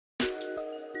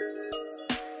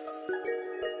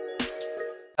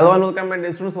Hello and welcome my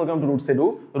dear students, welcome to roots edu.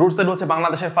 Roots edu হচ্ছে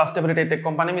বাংলাদেশের first ever tech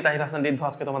company. আমি তাহির হাসান রিদ্ধা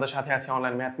আজকে তোমাদের সাথে আছি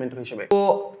অনলাইন ম্যাথ মেন্টর হিসেবে। তো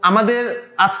আমাদের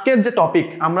আজকের যে টপিক,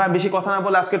 আমরা বেশি কথা না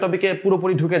বলে আজকের টপিকে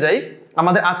পুরোপুরি ঢুকে যাই।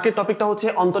 আমাদের আজকের টপিকটা হচ্ছে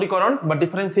অন্তরীকরণ বা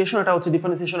ডিফারেন্সিয়েশন। এটা হচ্ছে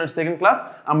ডিফারেন্সিয়েশনের সেকেন্ড ক্লাস।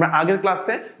 আমরা আগের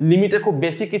ক্লাসে লিমিটের খুব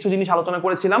বেসিক কিছু জিনিস আলোচনা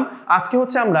করেছিলাম। আজকে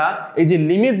হচ্ছে আমরা এই যে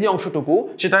লিমিট যে অংশটুকু,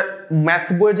 সেটা ম্যাথ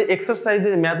বইয়ের যে এক্সারসাইজে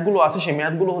ম্যাথগুলো আছে সেই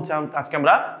ম্যাথগুলো হচ্ছে আজকে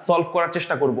আমরা সলভ করার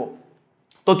চেষ্টা করব।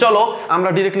 তো চলো আমরা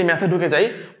ডিরেক্টলি ম্যাথে ঢুকে যাই।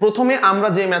 প্রথমে আমরা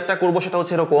যে ম্যাথটা করব সেটা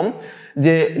হচ্ছে এরকম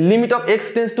যে limit of x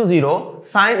tends to 0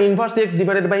 sin inverse x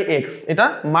divided by x, এটা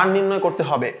মান নির্ণয় করতে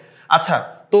হবে। আচ্ছা,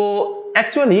 তো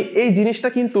অ্যাকচুয়ালি এই জিনিসটা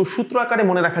কিন্তু সূত্র আকারে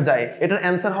মনে রাখা যায়। এটার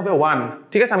অ্যান্সার হবে 1।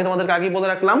 ঠিক আছে, আমি তোমাদেরকে আগেই বলে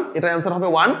রাখলাম এটার অ্যান্সার হবে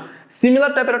 1।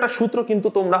 সিমিলার টাইপের একটা সূত্র কিন্তু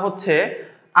তোমরা হচ্ছে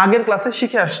আগের ক্লাসে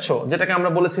শিখে আসছো, যেটাকে আমরা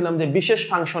বলেছিলাম যে বিশেষ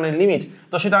ফাংশনের লিমিট।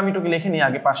 তো সেটা আমি একটু লিখে নিই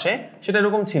আগে পাশে। সেটা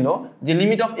এরকম ছিল যে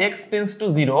limit of x tends to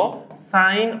 0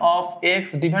 sin of x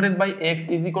divided by x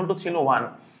is equal to ছিল 1।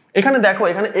 এখানে দেখো,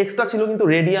 এখানে x টা ছিল কিন্তু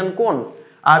রেডিয়ান কোণ,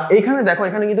 আর এখানে দেখো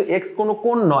এখানে কিন্তু x কোনো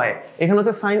কোণ নয়, এখানে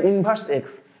হচ্ছে sin ইনভার্স x।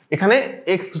 এখানে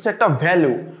x হচ্ছে একটা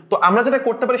ভ্যালু। তো আমরা যেটা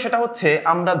করতে পারি সেটা হচ্ছে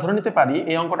আমরা ধরে নিতে পারি,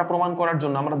 এই অঙ্কটা প্রমাণ করার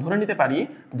জন্য আমরা ধরে নিতে পারি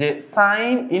যে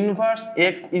sin inverse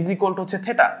x is equal to হচ্ছে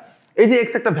থিটা। এই যে x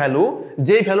একটা ভ্যালু,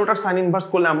 যে ভ্যালুটার সাইন ইনভার্স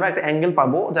করলে আমরা একটা অ্যাঙ্গেল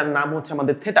পাবো যার নাম হচ্ছে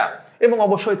আমাদের থিটা, এবং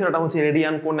অবশ্যই থিটাটা হচ্ছে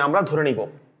রেডিয়ান কোণে আমরা ধরে নিব।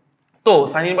 তো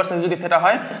সাইন ইনভার্স যদি থিটা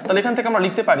হয় তাহলে এখান থেকে আমরা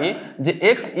লিখতে পারি যে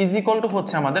x ইজ ইকুয়াল টু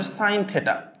হচ্ছে আমাদের সাইন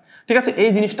থিটা। ঠিক আছে, এই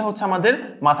জিনিসটা হচ্ছে আমাদের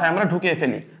মাথায় আমরা ঢুকিয়ে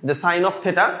ফেলি যে sign of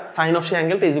theta, sign of সেই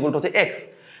অ্যাঙ্গেলটা ইজ ইকুয়াল টু হচ্ছে x।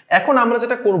 এখন আমরা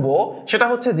যেটা করব সেটা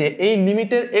হচ্ছে যে এই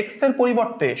লিমিটের x এর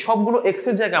পরিবর্তে সবগুলো x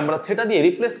এর জায়গায় আমরা থিটা দিয়ে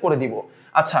রিপ্লেস করে দিব।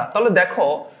 আচ্ছা, তাহলে দেখো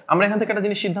আমরা এখান থেকে একটা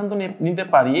জিনিস সিদ্ধান্ত নিতে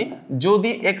পারি,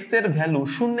 যদি x এর ভ্যালু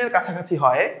শূন্যের কাছাকাছি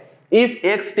হয়, ইফ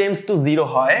x টেন্ডস টু 0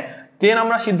 হয়, দেন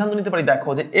আমরা সিদ্ধান্ত নিতে পারি দেখো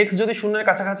যে x যদি শূন্যের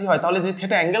কাছাকাছি হয় তাহলে যে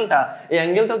থিটা অ্যাঙ্গেলটা, এই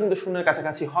অ্যাঙ্গেলটাও কিন্তু শূন্যের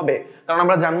কাছাকাছি হবে। কারণ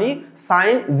আমরা জানি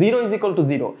sin 0 ইজ ইকুয়াল টু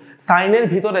 0। সাইনের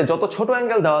ভিতরে যত ছোট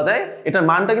অ্যাঙ্গেল দেওয়া যায় এটার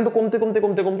মানটা কিন্তু কমতে কমতে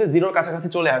কমতে কমতে 0 কাছাকাছি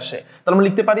চলে আসে। তাহলে আমরা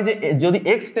লিখতে পারি যে যদি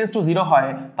x টেন্ডস টু 0 হয়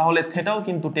তাহলে থিটাও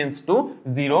কিন্তু টেন্ডস টু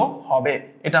 0 হবে।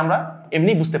 এটা আমরা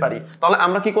এমনি বুঝতে পারি। তাহলে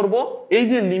আমরা কি করব, এই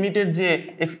যে লিমিটের যে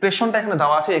এক্সপ্রেশনটা এখানে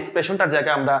দেওয়া আছে, এক্সপ্রেশনটার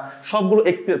জায়গায় আমরা সবগুলো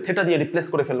থিটা দিয়ে রিপ্লেস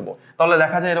করে ফেলবো। তাহলে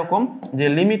দেখা যায় এরকম যে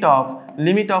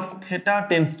limit of theta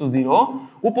tends to 0,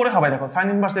 উপরে হবে দেখো sin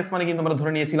ইনভার্স x মানে কিন্তু আমরা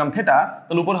ধরে নিয়েছিলাম থিটা,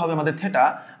 তাহলে উপরে হবে আমাদের থিটা,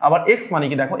 আবার x মানে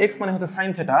কি দেখো x মানে হচ্ছে sin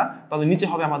থিটা, তাহলে নিচে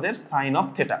হবে আমাদের sin অফ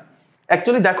থিটা।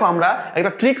 অ্যাকচুয়ালি দেখো আমরা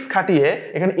একটা ট্রিক্স খাটিয়ে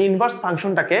এখানে ইনভার্স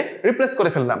ফাংশনটাকে রিপ্লেস করে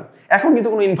ফেললাম। এখন কিন্তু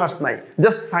কোনো ইনভার্স নাই,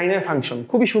 জাস্ট সাইনের ফাংশন,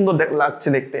 খুবই সুন্দর লাগছে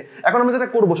দেখতে। এখন আমরা যেটা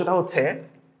করব সেটা হচ্ছে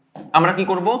আমরা কি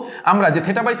করব, আমরা যে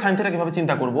থিটা বাই সাইন থিটা কিভাবে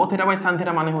চিন্তা করব, থিটা বাই সাইন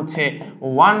থিটা মানে হচ্ছে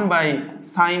 1 by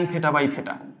sine theta by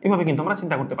theta, এভাবে কিন্তু আমরা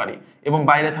চিন্তা করতে পারি, এবং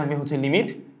বাইরে থাকবে হচ্ছে লিমিট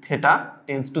থিটা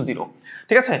টেন্ডস টু 0।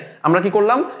 ঠিক আছে, আমরা কি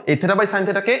করলাম, এই থিটা বাই সাইন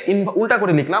থিটাকে উল্টা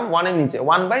করে লিখলাম 1 এর নিচে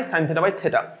 1 by sine theta by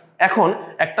theta. এখন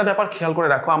একটা ব্যাপার খেয়াল করে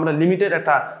রাখো, আমরা লিমিটের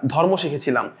একটা ধর্ম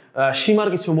শিখেছিলাম, সীমার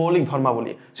কিছু মৌলিক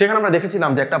ধর্মাবলী। সেখানে আমরা দেখেছিলাম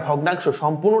যে একটা ভগ্নাংশ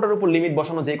সম্পূর্ণটার উপর লিমিট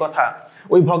বসানো যে কথা,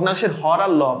 ওই ভগ্নাংশের হর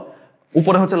আর লব,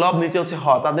 উপরে হচ্ছে লব নিচে হচ্ছে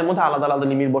হর, তাদের মধ্যে আলাদা আলাদা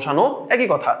লিমিট বসানো একই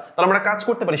কথা। তাহলে আমরা কাজ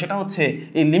করতে পারি সেটা হচ্ছে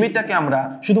এই লিমিটটাকে আমরা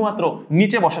শুধুমাত্র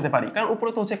নিচে বসাতে পারি, কারণ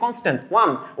উপরে তো হচ্ছে কনস্ট্যান্ট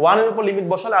 1 এর উপর লিমিট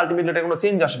বসালে আলটিমেটলি এটা কোনো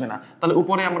চেঞ্জ আসবে না। তাহলে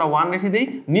উপরে আমরা 1 রেখে দিই,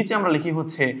 নিচে আমরা লিখি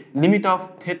হচ্ছে limit of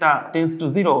theta tends to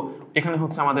 0, এখানে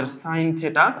হচ্ছে আমাদের sine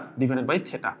theta divided by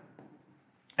theta.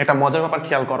 একটা মজার ব্যাপার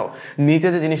খেয়াল করো, নিচে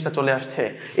যে জিনিসটা চলে আসছে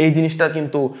এই জিনিসটা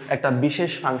কিন্তু একটা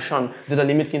বিশেষ ফাংশন, যেটা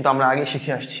লিমিট কিন্তু আমরা আগে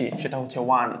শিখে আসছি, সেটা হচ্ছে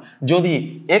 1। যদি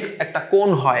x একটা কোণ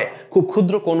হয়, খুব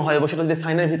ক্ষুদ্র কোণ হয়, এবং সেটা যদি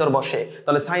সাইনের ভিতর বসে,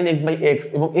 তাহলে sin x বাই x,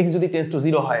 এবং x যদি টেন্ডস টু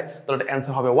 0 হয় তাহলে এটা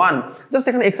অ্যান্সার হবে 1। জাস্ট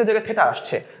এখানে x এর জায়গায় থিটা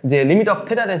আসছে, যে limit of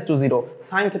theta tends to 0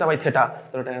 sin theta by theta,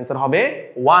 তাহলে এটা অ্যান্সার হবে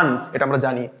 1। এটা আমরা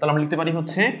জানি, তাহলে আমরা লিখতে পারি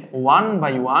হচ্ছে 1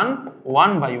 বাই 1,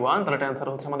 তাহলে এটা অ্যান্সার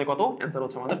হচ্ছে আমাদের কত, অ্যান্সার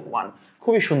হচ্ছে আমাদের 1।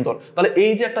 খুবই সুন্দর। তাহলে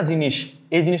এই যে একটা জিনিস,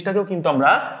 এই জিনিসটাকেও কিন্তু আমরা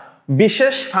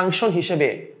বিশেষ ফাংশন হিসেবে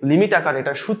লিমিট আকারে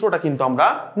এটার সূত্রটা কিন্তু আমরা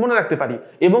মনে রাখতে পারি,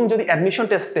 এবং যদি অ্যাডমিশন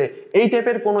টেস্টে এই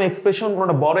টাইপের কোনো এক্সপ্রেশন,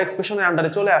 কোনো বড় এক্সপ্রেশনের আন্ডারে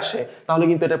চলে আসে, তাহলে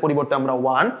কিন্তু এটার পরিবর্তে আমরা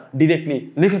 1 ডিরেক্টলি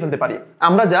লিখে ফেলতে পারি।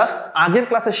 আমরা জাস্ট আগের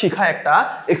ক্লাসে শিখা একটা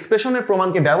এক্সপ্রেশনের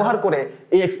প্রমাণকে ব্যবহার করে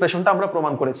এই এক্সপ্রেশনটা আমরা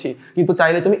প্রমাণ করেছি, কিন্তু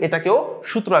চাইলে তুমি এটাকেও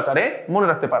সূত্র আকারে মনে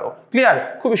রাখতে পারো। ক্লিয়ার?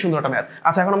 খুবই সুন্দর একটা ম্যাথ।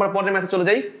 আচ্ছা, এখন আমরা পরের ম্যাথে চলে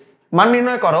যাই। মান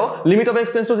নির্ণয় করো limit of x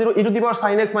tends to 0 e to the power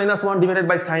sin x - 1 divided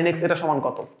by sin x, এটা সমান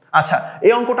কত? আচ্ছা,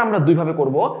 এই অঙ্কটা আমরা দুই ভাবে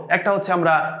করব। একটা হচ্ছে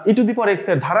আমরা e to the power x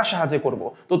এর ধারার সাহায্যে করব।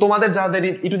 তো তোমাদের যাদের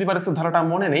e to the power x এর ধারাটা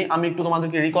মনে নেই, আমি একটু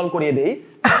তোমাদেরকে রিকল করিয়ে দেই।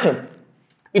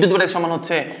 e to the power x সমান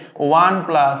হচ্ছে 1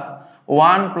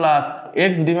 প্লাস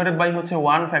x ডিভাইডেড বাই হচ্ছে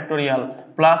 1 ফ্যাক্টোরিয়াল,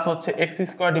 প্লাস হচ্ছে x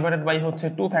স্কয়ার ডিভাইডেড বাই হচ্ছে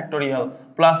 2 ফ্যাক্টোরিয়াল,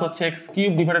 প্লাস হচ্ছে এক্স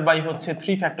কিউব ডিভাইডেড বাই হচ্ছে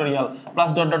 3 factorial plus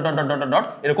dot dot dot dot dot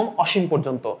এরকম অসীম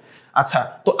পর্যন্ত। আচ্ছা,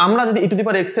 তো আমরা যদি e to the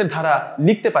power x এর ধারা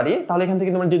লিখতে পারি তাহলে এখান থেকে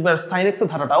কিন্তু আমরা e to the power sin x এর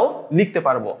ধারাটাও লিখতে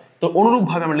পারবো। তো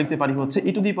অনুরূপভাবে আমরা লিখতে পারি হচ্ছে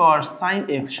e to the power sin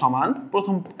x সমান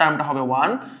প্রথম টার্মটা হবে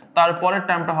 1, তারপরের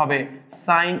টার্মটা হবে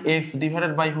sin x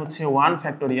ডিভাইডেড বাই হচ্ছে 1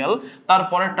 ফ্যাক্টোরিয়াল,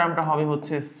 তারপরের টার্মটা হবে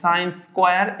হচ্ছে sin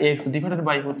square x divided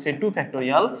by হচ্ছে 2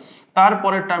 ফ্যাক্টোরিয়াল,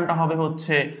 তারপরের টার্মটা হবে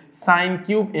হচ্ছে sin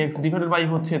cube x divided by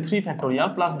হচ্ছে 3 factorial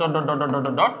plus dot dot dot dot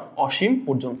dot dot অসীম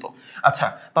পর্যন্ত। আচ্ছা,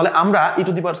 তাহলে আমরা e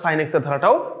to the power sin x এর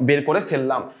ধারাটাও বের করে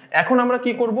ফেললাম। এখন আমরা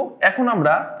কি করব? এখন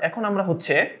আমরা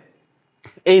হচ্ছে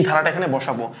এই ধারাটা এখানে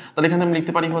বসাবো। তাহলে এখানে আমরা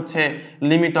লিখতে পারি হচ্ছে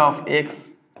limit of x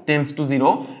tends to 0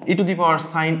 e to the power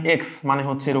sin x মানে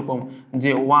হচ্ছে এরকম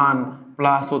যে 1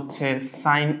 প্লাস হচ্ছে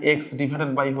sin x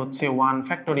ডিভাইডেড বাই হচ্ছে 1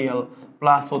 ফ্যাক্টোরিয়াল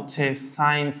প্লাস হচ্ছে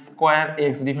sin square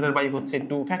x divided by হচ্ছে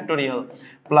 2 ফ্যাক্টোরিয়াল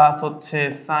প্লাস হচ্ছে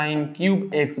sin cube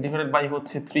x divided by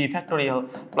হচ্ছে 3 factorial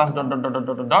plus dot dot dot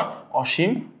dot dot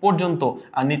অসীম পর্যন্ত।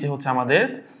 আর নিচে হচ্ছে আমাদের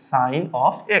sin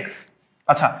অফ x।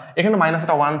 আচ্ছা, এখানে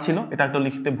মাইনাসটা 1 ছিল, এটা একটু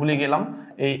লিখতে ভুলে গেলাম,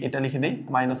 এটা লিখে দেই,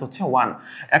 মাইনাস হচ্ছে 1।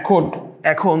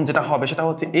 এখন যেটা হবে সেটা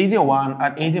হচ্ছে এই যে 1 আর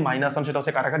এই যে -1 সেটা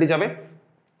হচ্ছে কাটাকাটি যাবে।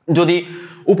 যদি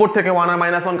উপর থেকে 1 আর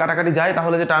 -1 কাটাকাটি যায়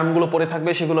তাহলে যে টার্মগুলো পড়ে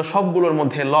থাকবে সেগুলো সবগুলোর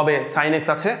মধ্যে লবে sin x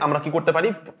আছে, আমরা কি করতে পারি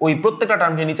ওই প্রত্যেকটা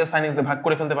টার্মকে নিচে sin x দিয়ে ভাগ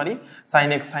করে ফেলতে পারি।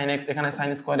 sin x এখানে sin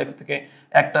স্কয়ার x থেকে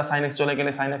একটা sin x চলে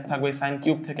গেলে sin x থাকবে, sin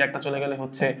কিউব থেকে একটা চলে গেলে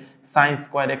হচ্ছে sin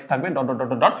স্কয়ার x থাকবে ডট ডট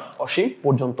ডট ডট অসীম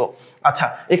পর্যন্ত। আচ্ছা,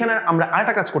 এখানে আমরা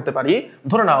আরেকটা কাজ করতে পারি।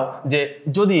 ধরে নাও যে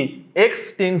যদি x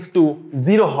টেন্ডস টু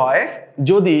 0 হয়,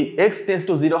 যদি x টেন্ডস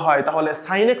টু 0 হয় তাহলে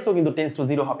sin x ও কিন্তু টেন্ডস টু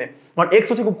 0 হবে। কারণ x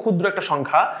হচ্ছে খুব ক্ষুদ্র একটা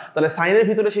সংখ্যা, তাহলে sin এর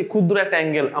ভিতরে সেই ক্ষুদ্র একটা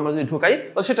অ্যাঙ্গেল আমরা যদি ঢুকাই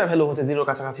তাহলে সেটা ভ্যালু হচ্ছে 0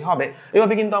 কাছাকাছি হবে।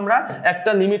 এভাবে কিন্তু আমরা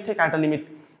একটা লিমিট থেকে একটা লিমিট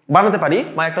বানাতে পারি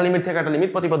বা একটা লিমিট থেকে একটা লিমিট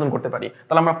প্রতিপাদন করতে পারি।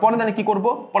 তাহলে আমরা পরের দিনে কি করব?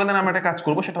 পরের দিনে আমরা একটা কাজ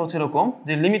করব, সেটা হচ্ছে এরকম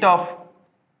যে limit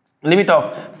of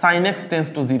sin x tends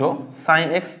to 0, sin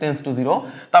x tends to 0,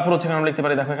 তারপর হচ্ছে এখানে আমরা লিখতে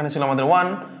পারি, দেখো এখানে ছিল আমাদের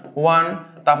 1,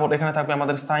 তারপর এখানে থাকবে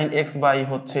আমাদের sin x বাই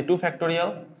হচ্ছে 2 factorial,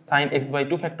 sin x by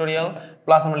 2 factorial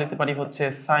plus আমরা লিখতে পারি হচ্ছে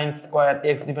sin square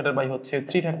x divided by হচ্ছে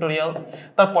 3 ফ্যাক্টোরিয়াল।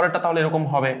 তারপরেরটা তাহলে এরকম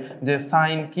হবে যে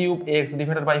sin cube x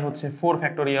divided by হচ্ছে 4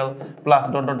 factorial plus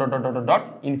dot dot dot dot dot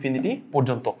infinity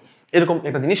পর্যন্ত। এরকম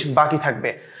একটা জিনিস বাকি থাকবে।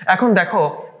 এখন দেখো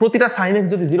প্রতিটা sin x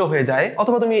যদি 0 হয়ে যায়,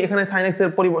 অথবা তুমি এখানে sin x এর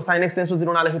পরিবর্তে sin x টেন্ডস টু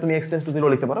 0 না লিখে তুমি x টেন্ডস টু 0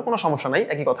 লিখতে পারো, কোনো সমস্যা নাই,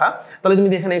 একই কথা। তাহলে তুমি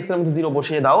এখানে x এর মধ্যে 0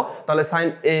 বসিয়ে দাও, তাহলে sin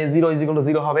a 0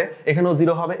 0 হবে, এখানেও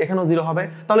 0 হবে, এখানেও 0 হবে।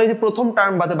 তাহলে এই যে প্রথম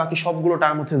টার্ম বাদে বাকি সবগুলো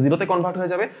টার্ম হচ্ছে 0 তে কনভার্ট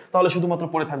হয়ে যাবে। তাহলে শুধুমাত্র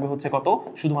পড়ে থাকবে হচ্ছে কত?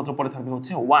 শুধুমাত্র পড়ে থাকবে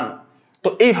হচ্ছে 1। তো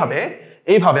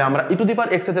এইভাবে আমরা e to the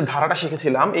power x এর যে ধারাটা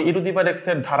শিখেছিলাম, এই e to the power x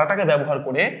এর ধারাটাকে ব্যবহার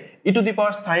করে e to the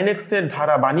power sin x এর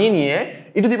ধারা বানিয়ে নিয়ে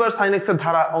e to the power sin x এর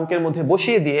ধারা অঙ্কের মধ্যে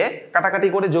বসিয়ে দিয়ে কাটাকাটি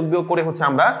করে যোগ বিয়োগ করে হচ্ছে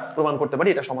আমরা প্রমাণ করতে পারি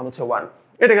এটা সমান হচ্ছে 1।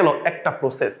 এটা গেল একটা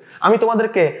প্রসেস। আমি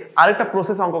তোমাদেরকে আরেকটা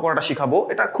প্রসেস অঙ্ক করাটা শিখাবো,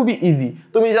 এটা খুবই ইজি।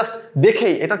 তুমি জাস্ট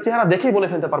দেখেই, এটার চেহারা দেখেই বলে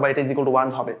ফেলতে পারবা এটা ইকুয়াল টু 1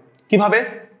 হবে। কিভাবে?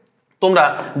 তোমরা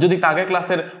যদি আগের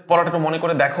ক্লাসের পড়াটা একটু মনে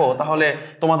করে দেখো তাহলে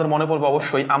তোমাদের মনে পড়বে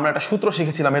অবশ্যই, আমরা একটা সূত্র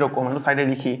শিখেছিলাম এরকম, আমরা সাইডে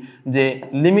লিখি যে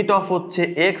লিমিট অফ হচ্ছে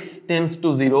x tends to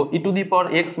 0 e to the power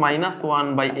x minus 1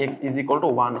 by x is equal to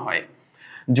 1 হয়।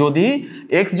 যদি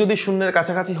x যদি শূন্যের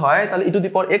কাছাকাছি হয় তাহলে e to the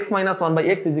power x minus 1 by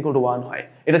x is equal to 1 হয়।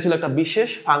 এটা ছিল একটা বিশেষ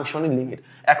ফাংশনের লিমিট।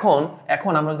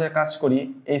 এখন আমরা যদি কাজ করি,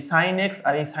 এই sin x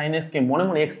আর এই sin x কে মনে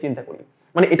মনে x চিন্তা করি,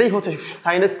 মানে এটাই হচ্ছে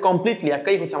sin x কমপ্লিটলি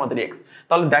একাই হচ্ছে আমাদের x।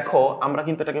 তাহলে দেখো আমরা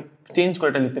কিন্তু এটাকে চেঞ্জ করে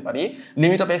এটা লিখতে পারি,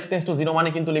 limit of x tends to 0 মানে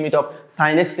কিন্তু limit of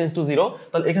sin x tends to 0।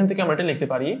 তাহলে এখান থেকে আমরা এটা লিখতে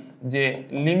পারি যে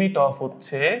লিমিট অফ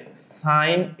হচ্ছে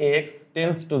sin x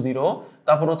টেন্ডস টু 0,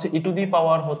 তারপর হচ্ছে e টু দি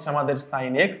পাওয়ার হচ্ছে আমাদের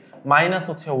sin x মাইনাস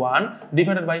হচ্ছে 1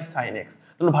 ডিভাইডেড বাই sin x।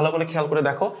 তাহলে ভালো করে খেয়াল করে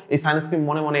দেখো, এই sin x তুমি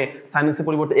মনে মনে sin x এর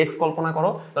পরিবর্তে x কল্পনা করো,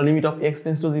 তাহলে limit of x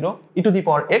tends to 0 e to the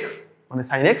power x মানে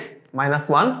sin x মাইনাস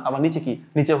 1, আবার নিচে কি?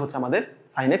 নিচে হচ্ছে আমাদের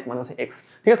sin x মানে হচ্ছে x।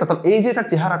 ঠিক আছে? তাহলে এই যে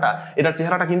এটার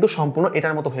চেহারাটা কিন্তু সম্পূর্ণ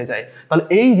এটার মতো হয়ে যায়। তাহলে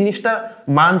এই জিনিসটার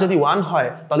মান যদি 1 হয়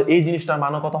তাহলে এই জিনিসটার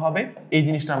মানও কত হবে? এই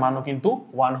জিনিসটার মানও কিন্তু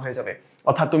 1 হয়ে যাবে।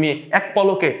 অর্থাৎ তুমি এক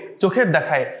পলকে চোখের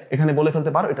দেখায় এখানে বলে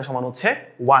ফেলতে পারো এটা সমান হচ্ছে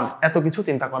 1। এত কিছু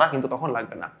চিন্তা করা কিন্তু তখন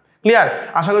লাগবে না। ক্লিয়ার?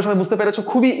 আশা করি সবাই বুঝতে পেরেছো।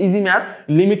 খুবই ইজি ম্যাথ,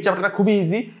 লিমিট চ্যাপ্টারটা খুবই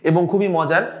ইজি এবং খুবই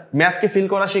মজার। ম্যাথকে ফিল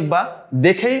করা শিখবা,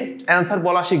 দেখেই অ্যান্সার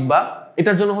বলা শিখবা।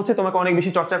 এটার জন্য হচ্ছে তোমাকে অনেক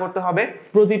বেশি চর্চা করতে হবে।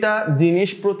 প্রতিটা জিনিস,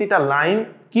 প্রতিটা লাইন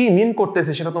কি মিন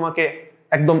করতেছে সেটা তোমাকে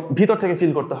একদম ভিতর থেকে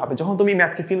ফিল করতে হবে। যখন তুমি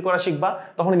ম্যাথকে ফিল করা শিখবা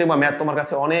তখনই দেখবা ম্যাথ তোমার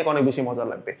কাছে অনেক অনেক বেশি মজার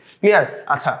লাগবে। ক্লিয়ার?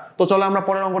 আচ্ছা, তো চলো আমরা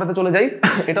পরের অঙ্কটাতে চলে যাই।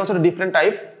 এটা হচ্ছে ডিফারেন্ট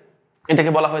টাইপ।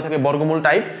 এটাকে বলা হয়ে থাকে বর্গমূল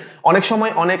টাইপ। অনেক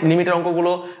সময় অনেক লিমিটের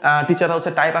অঙ্কগুলো টিচাররা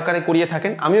হচ্ছে টাইপ আকারে করিয়ে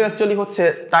থাকেন। আমিও অ্যাকচুয়ালি হচ্ছে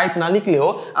টাইপ না লিখলেও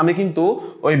আমি কিন্তু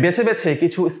ওই বেছে বেছে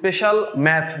কিছু স্পেশাল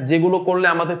ম্যাথ যেগুলো করলে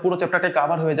আমাদের পুরো চ্যাপ্টারটাই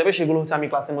কভার হয়ে যাবে সেগুলো হচ্ছে আমি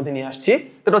ক্লাসের মধ্যে নিয়ে আসছি।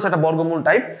 এটা হচ্ছে একটা বর্গমূল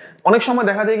টাইপ। অনেক সময়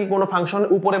দেখা যায় কি কোনো ফাংশন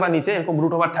উপরে বা নিচে এরকম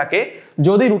রুট ওভার থাকে।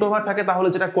 যদি রুট ওভার থাকে তাহলে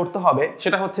যেটা করতে হবে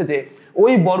সেটা হচ্ছে যে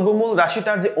ওই বর্গমূল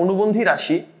রাশিটার যে অনুবন্ধী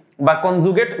রাশি বা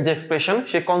কনজুগেট যে এক্সপ্রেশন,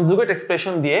 সেই কনজুগেট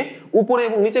এক্সপ্রেশন দিয়ে উপরে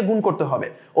এবং নিচে গুণ করতে হবে।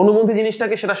 অনুবন্ধী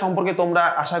জিনিসটাকে সেটা সম্পর্কে তোমরা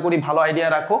আশা করি ভালো আইডিয়া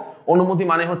রাখো। অনুবন্ধী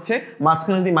মানে হচ্ছে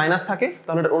মাঝখানে যদি মাইনাস থাকে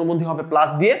তাহলে এটা অনুবন্ধী হবে প্লাস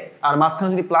দিয়ে, আর মাঝখানে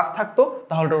যদি প্লাস থাকতো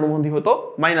তাহলে এটা অনুবন্ধী হতো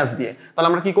মাইনাস দিয়ে। তাহলে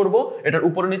আমরা কি করব, এটার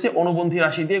উপরে নিচে অনুবন্ধী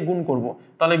রাশি দিয়ে গুণ করব।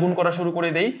 তাহলে গুণ করা শুরু করে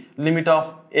দেই। Limit of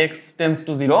x tends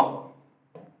to 0,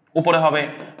 উপরে হবে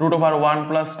 √1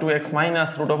 + 2x -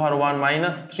 √1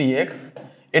 - 3x।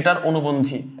 এটার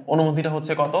অনুবন্ধীটা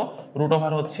হচ্ছে কত,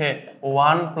 √1 হচ্ছে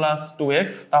 1 + 2x,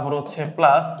 তারপর হচ্ছে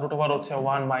প্লাস √1 হচ্ছে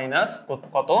 1 মাইনাস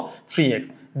কত 3x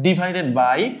ডিভাইডেড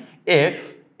বাই x,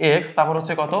 তারপর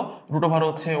হচ্ছে কত √1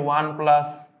 হচ্ছে 1 +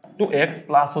 2x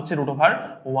প্লাস হচ্ছে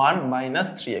 √1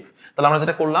 - 3x। তাহলে আমরা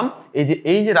যেটা করলাম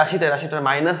এই যে রাশিটার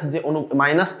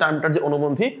মাইনাস টার্মটার যে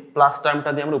অনুবন্ধী প্লাস টার্মটা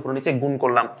দিয়ে আমরা উপরে নিচে গুণ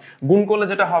করলাম। গুণ করলে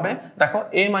যেটা হবে দেখো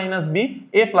a - b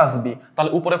a + b,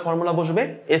 তাহলে উপরে ফর্মুলা বসবে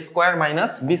a²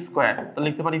 - b²। তাহলে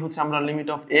লিখতে পারি হচ্ছে আমরা limit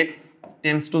of x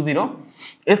tends to 0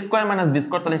 a² - b²।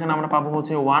 তাহলে এখানে আমরা পাবো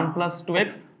হচ্ছে 1 + 2x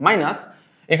মাইনাস,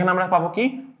 এখানে আমরা পাবো কি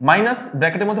মাইনাস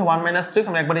ব্র্যাকেটের মধ্যে 1 - 3x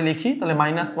আমরা একবারে লিখি, তাহলে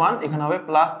 -1 এখানে হবে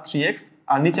 +3x,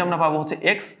 আর নিচে আমরা পাবো হচ্ছে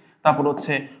x, তারপর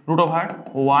হচ্ছে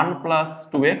 √1 +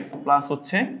 2x প্লাস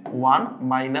হচ্ছে 1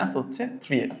 মাইনাস হচ্ছে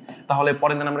 3x। তাহলে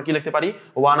পরের দিন আমরা কি লিখতে পারি,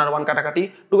 1 আর 1 কাটাকাটি,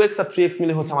 2x আর 3x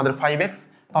মিলে হচ্ছে আমাদের 5x।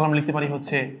 তাহলে আমরা লিখতে পারি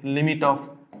হচ্ছে limit of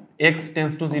x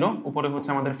tends to 0, উপরে হচ্ছে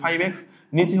আমাদের 5x,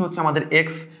 নিচে হচ্ছে আমাদের x,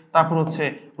 তারপর হচ্ছে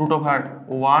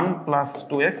 √1 +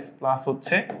 2x প্লাস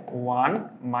হচ্ছে 1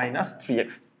 - 3x।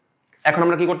 এখন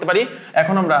আমরা কি করতে পারি,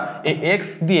 এখন আমরা এই x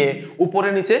দিয়ে উপরে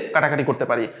নিচে কাটাকাটি করতে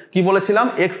পারি। কি বলেছিলাম,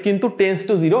 x কিন্তু টেন্ডস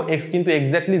টু 0, x কিন্তু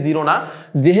এক্স্যাক্টলি 0 না।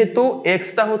 যেহেতু x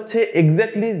টা হচ্ছে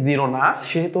এক্স্যাক্টলি 0 না,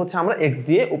 সেহেতু হচ্ছে আমরা x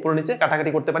দিয়ে উপরে নিচে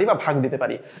কাটাকাটি করতে পারি বা ভাগ দিতে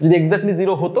পারি। যদি এক্স্যাক্টলি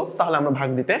 0 হতো তাহলে আমরা ভাগ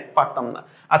দিতে পারতাম না।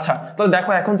 আচ্ছা, তাহলে দেখো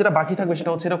এখন যেটা বাকি থাকবে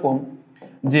সেটা হচ্ছে এরকম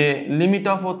যে লিমিট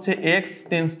অফ হচ্ছে x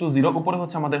টেন্ডস টু 0, উপরে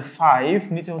হচ্ছে আমাদের 5,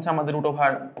 নিচে হচ্ছে আমাদের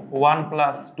 √1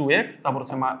 + 2x, তারপর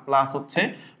হচ্ছে প্লাস হচ্ছে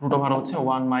 √1 হচ্ছে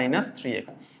 1 - 3x।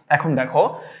 এখন দেখো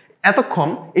এতক্ষণ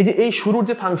এই শুরুর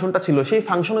যে ফাংশনটা ছিল সেই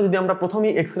ফাংশনে যদি আমরা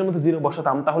প্রথমেই x এর মধ্যে 0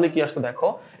 বসাতাম তাহলে কি আসতো দেখো,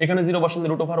 এখানে 0 বসালে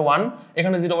 √1,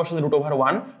 এখানে 0 বসালে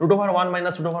 √1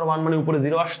 -√1 মানে উপরে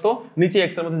 0 আসতো, নিচে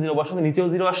x এর মধ্যে 0 বসালে নিচেও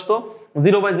 0 আসতো।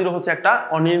 0/0 হচ্ছে একটা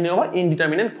অনির্ণেয় বা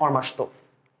ইনডিটারমিনেন্ট ফর্ম আসতো।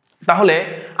 তাহলে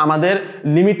আমাদের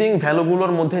লিমিটিং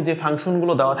ভ্যালুগুলোর মধ্যে যে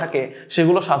ফাংশনগুলো দেওয়া থাকে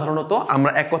সেগুলো সাধারণত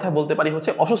আমরা এক কথায় বলতে পারি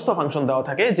হচ্ছে অসুস্থ ফাংশন দেওয়া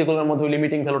থাকে, যেগুলোর মধ্যে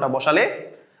লিমিটিং ভ্যালুটা বসালে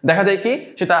দেখা যায় কি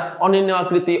সেটা অনির্ণেয়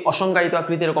আকৃতি, অসংজ্ঞায়িত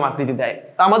আকৃতি, এরকম আকৃতি দেয়।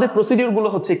 তা আমাদের প্রসিডিউর গুলো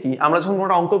হচ্ছে কি, আমরা যখন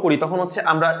কোনো অঙ্ক করি তখন হচ্ছে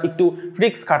আমরা একটু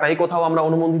ট্রিক্স খাটাই, কোথাও আমরা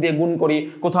অনুবন্ধী দিয়ে গুণ করি,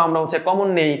 কোথাও আমরা হচ্ছে কমন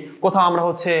নেই, কোথাও আমরা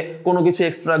হচ্ছে কোনো কিছু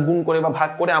এক্সট্রা গুণ করে বা ভাগ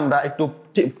করে আমরা একটু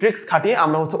ট্রিক্স খাটিয়ে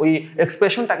আমরা হচ্ছে ওই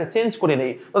এক্সপ্রেশনটাকে চেঞ্জ করে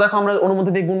নেই। তো দেখো আমরা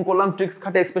অনুবন্ধী দিয়ে গুণ করলাম, ট্রিক্স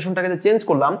খাটিয়ে এক্সপ্রেশনটাকে চেঞ্জ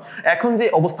করলাম। এখন যে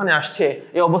অবস্থানে আসছে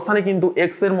এই অবস্থানে কিন্তু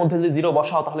x এর মধ্যে যদি 0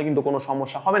 বসাও তাহলে কিন্তু কোনো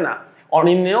সমস্যা হবে না,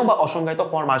 অনির্ণেয় বা অসংজ্ঞায়িত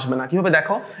ফর্ম আসবে না। কিভাবে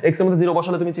দেখো, x এর মধ্যে 0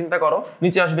 বসালে তুমি চিন্তা করো,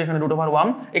 নিচে আসবে এখানে √1,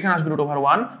 এখানে আসবে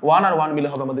 √1, 1 আর 1 মিলে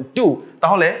হবে আমাদের 2।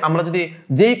 তাহলে আমরা যদি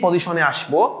যেই পজিশনে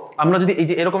আসবো, আমরা যদি এই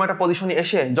যে এরকম একটা পজিশনে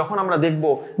এসে যখন আমরা দেখব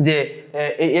যে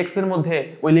এই x এর মধ্যে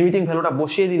ওই লিমিটিং ভ্যালুটা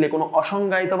বসিয়ে দিলে কোনো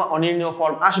অসংজ্ঞায়িত বা অনির্ণেয়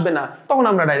ফর্ম আসবে না, তখন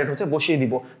আমরা ডাইরেক্ট হচ্ছে বসিয়ে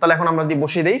দিব। তাহলে এখন আমরা যদি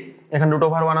বসিয়ে দেই, এখানে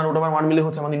 √1 আর √1 মিলে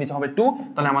হচ্ছে আমাদের নিচে হবে 2,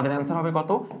 তাহলে আমাদের অ্যান্সার হবে কত,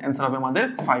 অ্যান্সার হবে আমাদের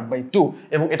 5/2।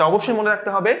 এবং এটা অবশ্যই মনে রাখতে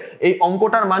হবে এই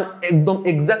অঙ্কটার মান একদম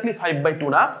এক্স্যাক্টলি 5/2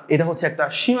 না, এটা হচ্ছে একটা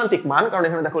সীমান্তিক মান, কারণ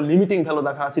এখানে দেখো লিমিটিং ভ্যালু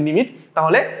দেখা আছে লিমিট।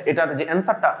 তাহলে এটার যে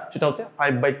অ্যান্সারটা সেটা হচ্ছে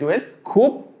 5/2 এর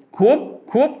খুব খুব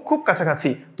খুব খুব কাছাকাছি,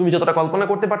 তুমি যতটা কল্পনা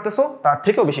করতে পারতেছো তার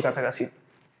থেকেও বেশি কাছাকাছি।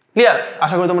 ক্লিয়ার?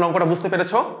 আশা করি তোমরা অঙ্কটা বুঝতে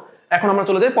পেরেছো। এখন আমরা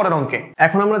চলে যাই পরের অঙ্কে।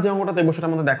 এখন আমরা যে অঙ্কটা দেখবো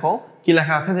সেটার মধ্যে দেখো কি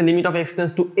লেখা আছে, যে limit of x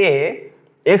tends to a,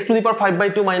 x⁵2 -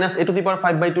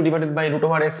 a⁵2 divided by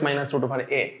 √x -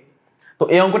 √a। তো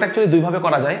এই অঙ্কটা অ্যাকচুয়ালি দুইভাবে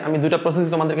করা যায়, আমি দুইটা প্রসেস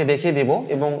তোমাদেরকে দেখিয়ে দিব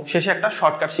এবং শেষে একটা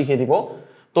শর্টকাট শিখিয়ে দিব।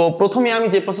 তো প্রথমে আমি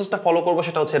যে প্রসেসটা ফলো করব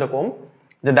সেটা হচ্ছে এরকম,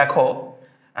 যে দেখো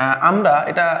আমরা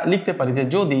এটা লিখতে পারি যে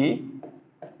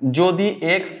যদি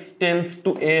x টেন্ডস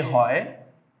টু a হয়,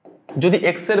 যদি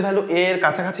x এর ভ্যালু a এর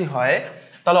কাছাকাছি হয়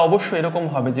তাহলে অবশ্যই এরকম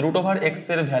হবে যে √x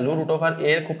এর ভ্যালু √a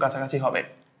এর খুব কাছাকাছি হবে,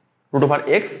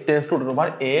 √x টেন্ডস টু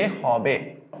 √a হবে।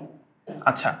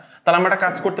 আচ্ছা, তাহলে আমরা একটা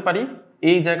কাজ করতে পারি,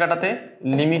 এই জায়গাটাতে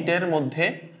লিমিটের মধ্যে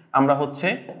আমরা হচ্ছে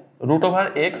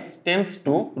 √x টেন্ডস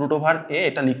টু √a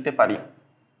এটা লিখতে পারি।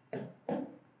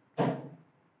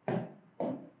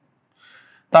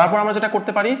 তারপর আমরা যেটা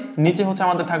করতে পারি, নিচে হচ্ছে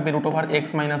আমাদের থাকবে √x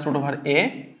মাইনাস √a,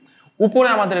 উপরে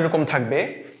আমাদের এরকম থাকবে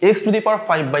x⁵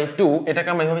 এটাকে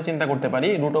আমরা এভাবে চিন্তা করতে পারি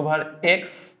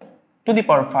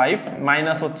 √x⁵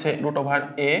 মাইনাস হচ্ছে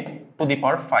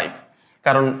 √a⁵,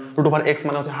 কারণ √x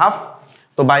মানে হচ্ছে হাফ,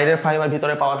 তো বাইরের 5 আর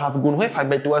ভিতরে পাওয়ার হাফ গুণ হয়ে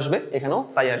 5/2 আসবে, এখানেও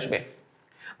তাই আসবে।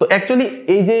 তো অ্যাকচুয়ালি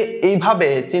এই যে এইভাবে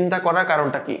চিন্তা করার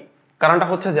কারণটা কি? কারণটা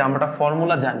হচ্ছে যে আমরা একটা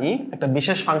ফর্মুলা জানি, একটা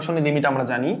বিশেষ ফাংশনের লিমিট আমরা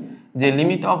জানি যে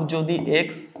লিমিট অফ যদি x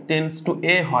টেন্ডস টু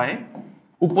a হয়,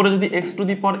 উপরে যদি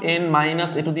x⁻n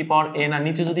মাইনাস a⁻n আর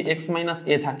নিচে যদি x মাইনাস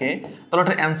a থাকে, তাহলে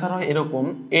এটার অ্যান্সার হয় এরকম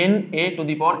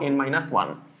na⁻n-1,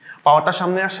 পাওয়ারটা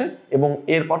সামনে আসে এবং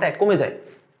এর পরটা 1 কমে যায়।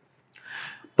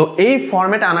 তো এই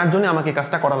ফরম্যাটে আনার জন্য আমাকে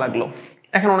কাজটা করা লাগলো।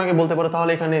 এখন অনেকে বলতে পারে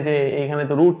তাহলে এখানে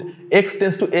তো √x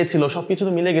টেন্ডস টু a ছিল, সবকিছু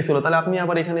তো মিলে গেছিল, তাহলে আপনি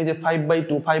আবার এখানে যে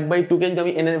 5/2 কে যদি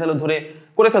আমি n এর ভ্যালু ধরে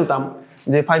করে ফেলতাম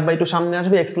যে 5/2 সামনে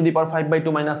আসবে x⁵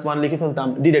 লিখে ফেলতাম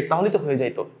ডিরেক্ট, তাহলেই তো হয়ে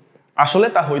যাইত। আসলে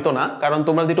তা হইতো না, কারণ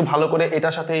তোমরা যদি একটু ভালো করে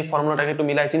এটার সাথে এই ফর্মুলাটাকে একটু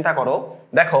মিলাই চিন্তা করো,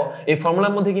 দেখো এই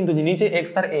ফর্মুলার মধ্যে কিন্তু নিচে x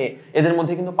আর a এদের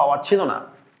মধ্যে কিন্তু পাওয়ার ছিল না,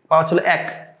 পাওয়ার ছিল 1,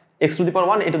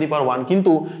 x⁻1 a⁻1,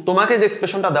 কিন্তু তোমাকে যে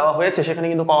এক্সপ্রেশনটা দেওয়া হয়েছে সেখানে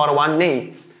কিন্তু পাওয়ার 1 নেই,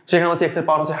 সেখানে হচ্ছে x এর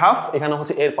পাওয়ার হচ্ছে হাফ, এখানে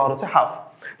হচ্ছে এর পাওয়ার হচ্ছে হাফ।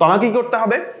 তো আমাকে কি করতে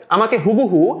হবে, আমাকে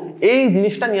হুবহু এই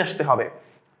জিনিসটা নিয়ে আসতে হবে।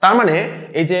 তার মানে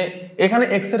এই যে এখানে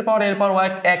x এর পাওয়ার এর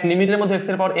পাওয়ার 1, লিমিটের মধ্যে x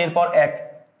এর পাওয়ার এর পাওয়ার 1,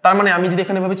 তার মানে আমি যদি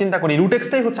এখানে ভাবে চিন্তা করি √x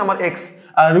টাই হচ্ছে আমার x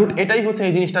আর এটাই হচ্ছে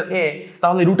এই জিনিসটার a,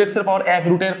 তাহলে √x এর পাওয়ার 1,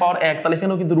 এর পাওয়ার 1, তাহলে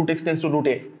এখানেও কিন্তু √x টেন্ডস টু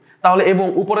 √a, তাহলে এবং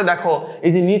উপরে দেখো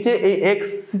এই যে নিচে এই x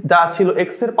যা ছিল x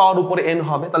এর পাওয়ার উপরে n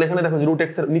হবে, তাহলে এখানে দেখো যে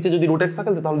 √x এর নিচে যদি √x থাকে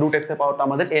তাহলে √x এর পাওয়ারটা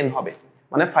আমাদের n হবে,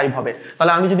 মানে 5 হবে।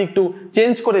 তাহলে আমি যদি একটু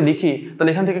চেঞ্জ করে লিখি, তাহলে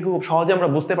এখান থেকে খুব সহজে আমরা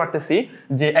বুঝতে পারতেছি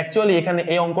যে অ্যাকচুয়ালি এখানে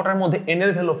এই অঙ্কটার মধ্যে n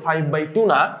এর ভ্যালু 5/2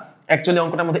 না, অ্যাকচুয়ালি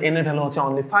অঙ্কটার মধ্যে n এর ভ্যালু হচ্ছে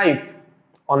অনলি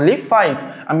 5।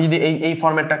 আমি যদি এই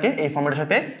ফরম্যাটটাকে এই ফরম্যাটের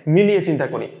সাথে মিলিয়ে চিন্তা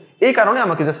করি, এই কারণে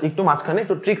আমাকে জাস্ট একটু মাঝখানে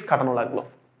একটু ট্রিক্স খাটানো লাগলো।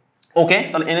 ওকে,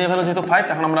 তাহলে n এর ভ্যালু যেহেতু 5,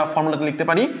 এখন আমরা ফর্মুলাটা লিখতে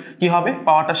পারি, কি হবে,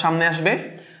 পাওয়ারটা সামনে আসবে,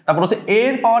 তারপর হচ্ছে a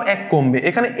এর পাওয়ার 1 কমবে,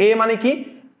 এখানে a মানে কি,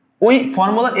 ওই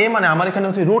ফর্মুলার a মানে আমার এখানে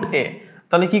হচ্ছে √a,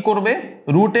 তাহলে কি করবে,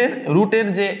 রুটের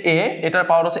যে a এটার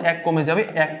পাওয়ার হচ্ছে 1 কমে যাবে,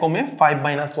 1 কমে 5 -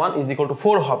 1 =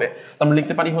 4 হবে, তো আমরা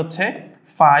লিখতে পারি হচ্ছে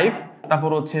 5, তারপর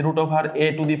হচ্ছে √a⁴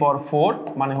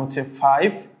 মানে হচ্ছে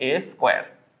 5a²।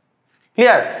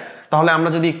 ক্লিয়ার? তাহলে আমরা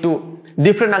যদি একটু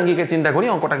ডিফারেন্ট আঙ্গিকে চিন্তা করি,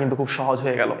 অঙ্কটা কিন্তু খুব সহজ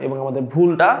হয়ে গেল এবং আমাদের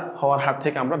ভুলটা হওয়ার হাত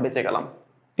থেকে আমরা বেঁচে গেলাম।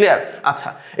 ক্লিয়ার? আচ্ছা,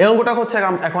 এই অঙ্কটা হচ্ছে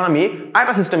এখন আমি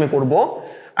আরেকটা সিস্টেমে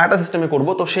করব,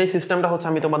 তো সেই সিস্টেমটা হচ্ছে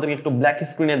আমি তোমাদেরকে একটু ব্ল্যাক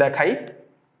স্ক্রিনে দেখাই।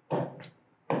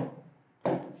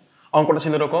 অঙ্কটা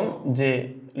ছিল এরকম যে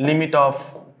limit of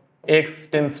x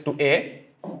tends to a,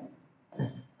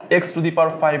 x⁵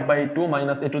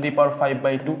 minus a⁵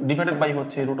 divided by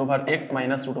হচ্ছে √x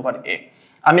মাইনাস √a।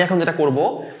 আমি এখন যেটা করব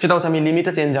সেটা হচ্ছে আমি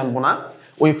লিমিটে চেঞ্জ আনবো না,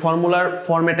 ওই ফর্মুলার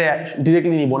ফরম্যাটে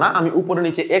ডিরেক্টলি নিব না, আমি উপরে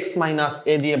নিচে x মাইনাস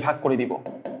a দিয়ে ভাগ করে দিব।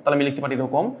 তাহলে আমি লিখতে পারি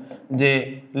এরকম যে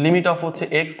লিমিট অফ হচ্ছে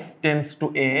x tends to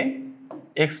a,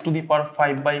 x⁵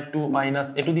 minus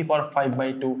a⁵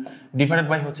 divided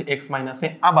by হচ্ছে x মাইনাস a,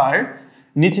 আবার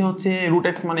নিচে হচ্ছে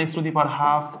 √x মানে x⁵,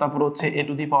 তারপর হচ্ছে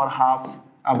a⁵,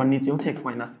 আবার নিচে হচ্ছে x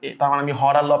মাইনাস a, তার মানে আমি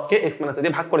হর আর লবকে x মাইনাস a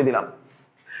দিয়ে ভাগ করে দিলাম।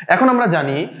 এখন আমরা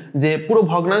জানি যে পুরো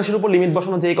ভগ্নাংশের উপর লিমিট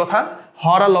বসানো যেই কথা,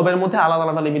 হর আর লবের মধ্যে আলাদা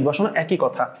আলাদা লিমিট বসানো একই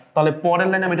কথা। তাহলে পরের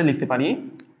লাইনে আমি এটা লিখতে পারি,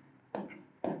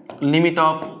 limit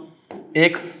of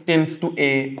x tends to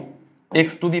a,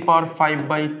 x⁵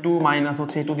 minus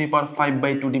হচ্ছে a⁵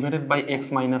 divided by x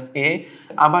minus a,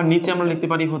 আবার নিচে আমরা লিখতে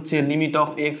পারি হচ্ছে limit of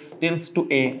x tends to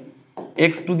a,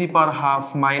 x⁵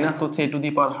 minus হচ্ছে a⁵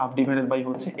 ডিভাইডেড বাই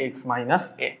হচ্ছে x মাইনাস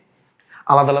a।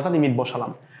 আলাদা আলাদা লিমিট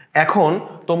বসালাম। এখন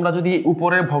তোমরা যদি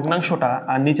উপরের ভগ্নাংশটা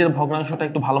আর নিচের ভগ্নাংশটা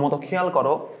একটু ভালো মতো খেয়াল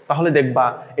করো, তাহলে দেখবা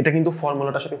এটা কিন্তু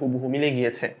ফর্মুলাটার সাথে হুবহু মিলে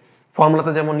গিয়েছে।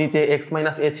 ফর্মুলাতে যেমন নিচে x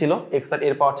মাইনাস a ছিল, x আর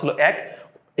এর পাওয়ার ছিল 1,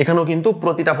 এখানেও কিন্তু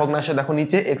প্রতিটা ভগ্নাংশে দেখো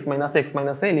নিচে x minus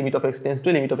a, limit of x tends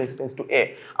to a,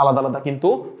 আলাদা আলাদা কিন্তু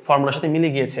ফর্মুলার সাথে মিলে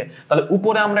গিয়েছে। তাহলে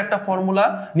উপরে আমরা একটা ফর্মুলা,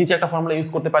 নিচে একটা ফর্মুলা ইউজ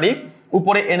করতে পারি।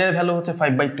 উপরে n এর ভ্যালু হচ্ছে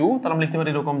 5/2, তাহলে আমরা লিখতে পারি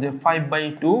এরকম যে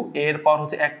 5/2, এর পাওয়ার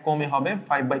হচ্ছে 1 কমে হবে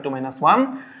 5/2 - 1,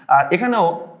 আর এখানেও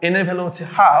n এর ভ্যালু হচ্ছে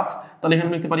হাফ, তাহলে এখানে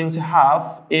লিখতে পারি হচ্ছে হাফ,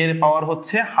 এর পাওয়ার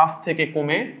হচ্ছে হাফ থেকে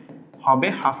কমে হবে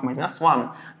হাফ মাইনাস 1।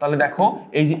 তাহলে দেখো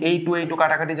এই যে এই টু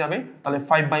কাটাকাটি যাবে, তাহলে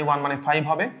 5/1 মানে 5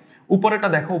 হবে। উপরেটা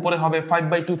দেখো, উপরে হবে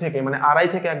 5/2 থেকে মানে আড়াই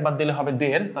থেকে একবার দিলে হবে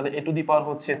 1.5, তাহলে a⁴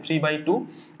 হচ্ছে 3/2,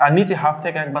 আর নিচে হাফ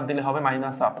থেকে একবার দিলে হবে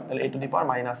 -1/2, তাহলে a⁴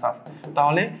 -1/2।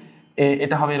 তাহলে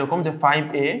এটা হবে এরকম যে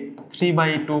 5a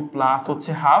 3/2 প্লাস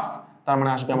হচ্ছে হাফ, তার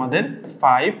মানে আসবে আমাদের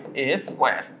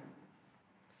 5a²।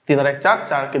 3 আর 1 4,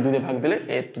 4কে 2 দিয়ে ভাগ দিলে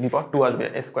a⁴ আসবে,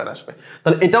 a² আসবে।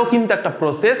 তাহলে এটাও কিন্তু একটা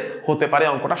প্রসেস হতে পারে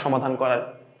অঙ্কটা সমাধান করার।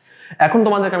 এখন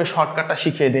তোমাদেরকে আমি শর্টকাটটা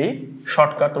শিখিয়ে দেই।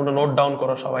 শর্টকাট তোমরা নোট ডাউন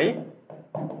করো সবাই।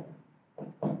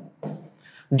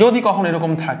 যদি কখনো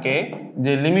এরকম থাকে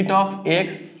যে limit of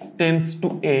x tends to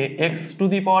A x to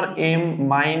the power M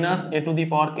minus A to the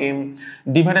power M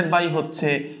divided by হচ্ছে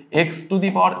x to the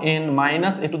power N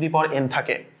minus A to the power N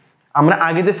থাকে, আমরা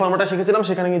আগে যে ফর্মুলাটা শিখেছিলাম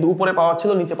সেখানে কিন্তু উপরে পাওয়ার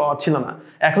ছিল, নিচে পাওয়ার ছিল না।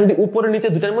 এখন যদি উপরে নিচে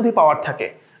দুটার মধ্যেই পাওয়ার থাকে,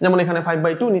 যেমন এখানে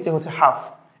 5/2 নিচে হচ্ছে হাফ,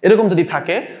 এরকম যদি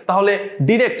থাকে তাহলে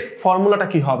ডিরেক্ট ফর্মুলাটা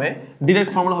কি হবে? ডিরেক্ট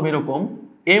ফর্মুলা হবে এরকম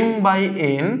m by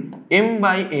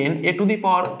n A to the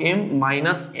power m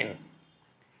minus n,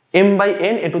 m by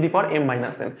n A to the power m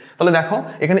minus n। তাহলে দেখো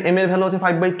এখানে m এর ভ্যালু হচ্ছে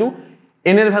 5/2,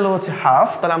 n এর ভ্যালু হচ্ছে হাফ।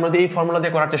 তাহলে আমরা যদি এই ফর্মুলা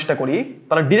দিয়ে করার চেষ্টা করি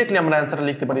তাহলে ডিরেক্টলি আমরা অ্যান্সারটা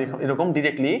লিখতে পারি এরকম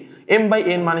ডিরেক্টলি m বাই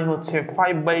n মানে হচ্ছে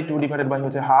 5/2 ডিভাইডেড বাই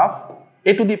হচ্ছে হাফ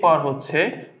এ টু দি পাওয়ার হচ্ছে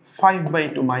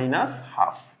 5/2 minus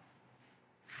half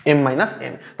m minus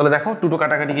n। তাহলে দেখো 2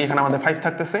 কাটাকাটি গিয়ে এখানে আমাদের 5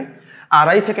 থাকতেছে,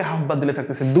 আড়াই থেকে হাফ বাদ দিলে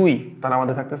থাকতেছে 2, তাহলে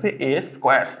আমাদের থাকতেছে a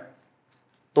স্কয়ার।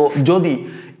 তো যদি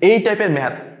এই টাইপের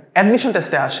ম্যাথ অ্যাডমিশন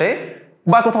টেস্টে আসে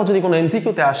বা কোথাও যদি কোনো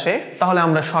এমসিকিউতে আসে তাহলে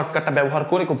আমরা শর্টকাটটা ব্যবহার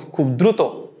করে খুব দ্রুত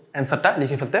অ্যান্সারটা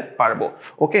লিখে ফেলতে পারবো।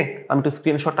 ওকে, আমি একটু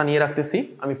স্ক্রিনশটটা নিয়ে রাখতেছি,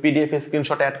 আমি পিডিএফ এ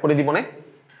স্ক্রিনশট অ্যাড করে দিব না।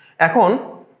 এখন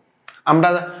আমরা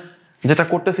যেটা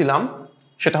করতেছিলাম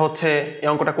সেটা হচ্ছে এই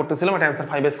অঙ্কটা করতেছিলাম, এটা অ্যান্সার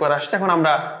 5 স্কয়ার আসছে। এখন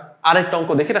আমরা আরেকটা অঙ্ক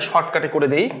দেখি, এটা শর্টকাটে করে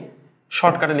দেই,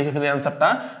 শর্টকাটে লিখে ফেলি অ্যান্সারটা।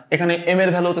 এখানে m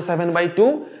এর ভ্যালু হচ্ছে 7/2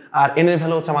 আর n এর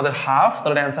ভ্যালু হচ্ছে আমাদের হাফ,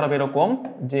 তাহলে অ্যান্সার হবে এরকম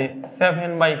যে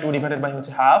 7/2 ডিভাইডেড বাই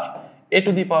হচ্ছে হাফ এ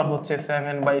টু দি পাওয়ার হচ্ছে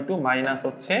 7/2 মাইনাস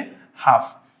হচ্ছে হাফ।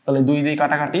 তাহলে 2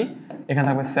 কাটাকাটি, এখানে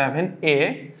থাকবে 7a,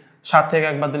 7 থেকে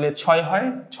একবার দিলে 6 হয়,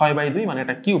 6/2 মানে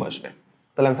এটা কিউব আসবে।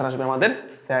 তাহলে অ্যান্সার আসবে আমাদের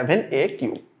 7a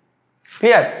কিউব।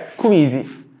 ক্লিয়ার? খুব ইজি,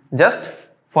 জাস্ট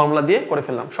ফর্মুলা দিয়ে করে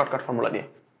ফেললাম, শর্টকাট ফর্মুলা দিয়ে।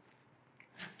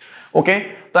 ওকে,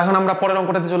 তো এখন আমরা পরের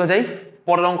অঙ্কটাতে চলে যাই।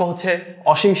 পরের অঙ্ক হচ্ছে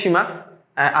অসীম সীমা।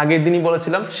 আগের দিনই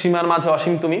বলেছিলাম সীমার মাঝে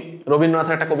অসীম তুমি,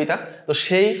 রবীন্দ্রনাথের একটা কবিতা। তো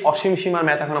সেই অসীম সীমার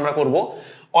ম্যাথ এখন আমরা করব।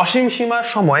 অসীম সীমার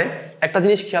সময় একটা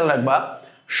জিনিস খেয়াল রাখবা,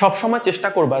 সব সময় চেষ্টা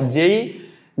করবা যেই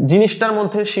জিনিসটার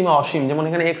মধ্যে সীমা অসীম, যেমন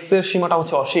এখানে এক্স এর সীমাটা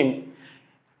হচ্ছে অসীম,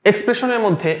 এক্সপ্রেশনের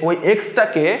মধ্যে ওই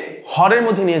এক্সটাকে হরের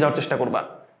মধ্যে নিয়ে যাওয়ার চেষ্টা করবা।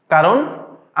 কারণ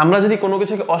আমরা যদি কোনো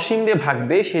কিছুকে অসীম দিয়ে ভাগ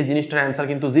দেই সেই জিনিসটার অ্যান্সার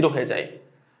কিন্তু 0 হয়ে যায়।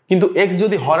 কিন্তু এক্স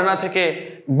যদি হরে না থেকে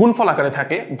গুণফল আকারে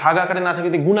থাকে, ভাগ আকারে না থাকে,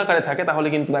 যদি গুণ আকারে থাকে তাহলে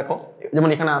কিন্তু দেখো যেমন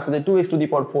এখানে আছে যে 2x টু দি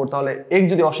পাওয়ার 4, তাহলে x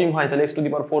যদি অসীম হয় তাহলে x টু দি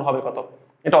পাওয়ার 4 হবে কত?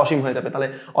 এটা অসীম হয়ে যাবে। তাহলে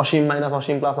অসীম মাইনাস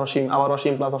অসীম প্লাস অসীম, আবার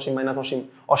অসীম plus Asim minus Asim,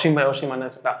 Asim by অসীম মানে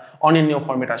একটা অনির্ণীয়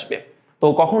ফরম্যাট আসবে। তো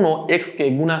কখনো x কে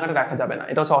গুণ আকারে রাখা যাবে না,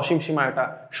 এটা হচ্ছে অসীম সীমার একটা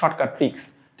শর্টকাট ট্রিক্স।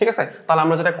 ঠিক আছে? তাহলে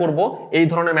আমরা যেটা করব এই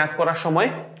ধরনের ম্যাথ করার সময়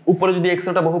উপরে যদি x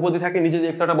এরটা বহুপদী থাকে, নিচে যদি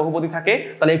x এরটা বহুপদী থাকে,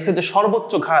 তাহলে x এর যে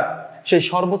সর্বোচ্চ ঘাত সেই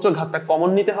সর্বোচ্চ ঘাতটা কমন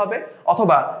নিতে হবে,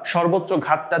 অথবা সর্বোচ্চ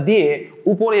ঘাতটা দিয়ে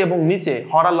উপরে এবং নিচে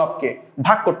হর লবকে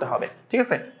ভাগ করতে হবে। ঠিক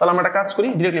আছে? তাহলে আমরা একটা কাজ করি,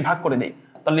 ডিরেক্টলি ভাগ করে দিই।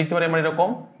 তাহলে লিখতে পারি আমরা এরকম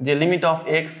যে limit of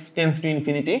x tends to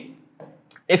infinity,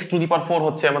 x to the পাওয়ার 4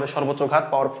 হচ্ছে আমাদের সর্বোচ্চ ঘাত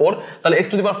পাওয়ার 4, তাহলে x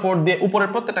টু দি পাওয়ার 4 দিয়ে উপরের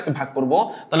প্রত্যেকটাকে ভাগ করব।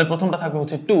 তাহলে প্রথমটা থাকবে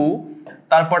হচ্ছে 2,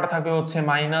 তারপরটা থাকবে হচ্ছে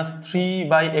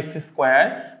 -3/x স্কয়ার,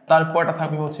 তারপরটা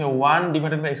থাকবে হচ্ছে 1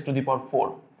 divided by x to the পাওয়ার 4।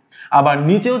 আবার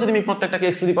নিচেও যদি আমি প্রত্যেকটাকে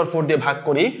x টু দি পাওয়ার 4 দিয়ে ভাগ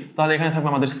করি তাহলে এখানে থাকবে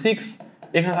আমাদের 6,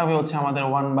 এখানে থাকবে হচ্ছে আমাদের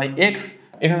 1/x,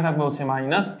 এখানে থাকবে হচ্ছে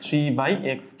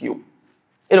 -3/x কিউব,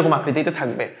 এরকম আকৃতিতে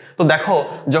থাকবে। তো দেখো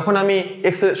যখন আমি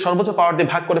x এর সর্বোচ্চ পাওয়ার দিয়ে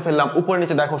ভাগ করে ফেললাম, উপরে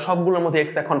নিচে দেখো সবগুলোর মধ্যে x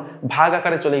এখন ভাগ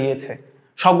আকারে চলে গিয়েছে,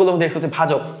 সবগুলোর মধ্যে x হচ্ছে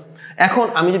ভাজক। এখন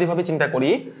আমি যদি ভাবে চিন্তা করি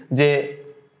যে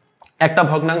একটা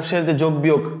ভগ্নাংশের যে যোগ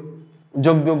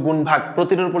বিয়োগ গুণ ভাগ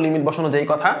প্রতিটার উপর লিমিট বসানো যেই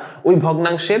কথা, ওই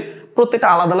ভগ্নাংশের প্রত্যেকটা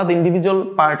আলাদা আলাদা ইন্ডিভিজুয়াল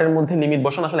পার্টের মধ্যে লিমিট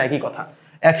বসানো আসলে একই কথা।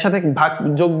 একসাথে ভাগ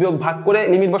যোগ বিয়োগ ভাগ করে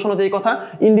লিমিট বসানো যেই কথা,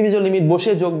 ইন্ডিভিজুয়াল লিমিট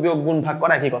বসে যোগ বিয়োগ গুণ ভাগ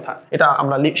করা একই কথা। এটা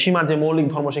আমরা সীমার যে মৌলিক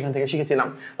ধর্ম সেখান থেকে শিখেছিলাম।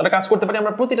 তাহলে কাজ করতে পারি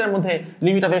আমরা প্রতিটার মধ্যে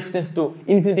limit of x tends to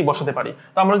infinity বসাতে পারি।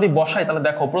 তো আমরা যদি বসাই তাহলে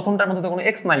দেখো প্রথমটার মধ্যে তো কোনো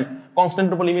x নাই,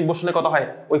 কনস্ট্যান্টের উপর লিমিট বসালে কত হয়?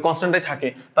 ওই কনস্ট্যান্টটাই থাকে।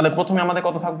 তাহলে প্রথমে আমাদের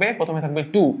কত থাকবে? প্রথমে থাকবে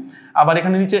 2। আবার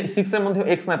এখানে নিচে 6 এর মধ্যে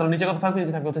x নাই, তাহলে নিচে কত থাকবে?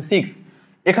 নিচে থাকবে হচ্ছে 6।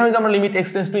 এখানে যদি আমরা limit x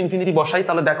tends to infinity বসাই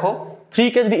তাহলে দেখো 3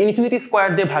 কে যদি ইনফিনিটি স্কয়ার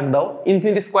দিয়ে ভাগ দাও,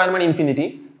 ইনফিনিটি স্কয়ার মানে ইনফিনিটি,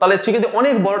 তাহলে 3 কে যদি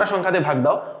অনেক বড়টা সংখ্যা দিয়ে ভাগ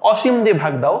দাও, অসীম দিয়ে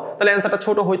ভাগ দাও, তাহলে অ্যানসারটা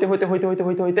ছোট হইতে হইতে হইতে হইতে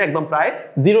হইতে হইতে একদম প্রায়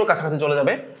 0 এর কাছাকাছি চলে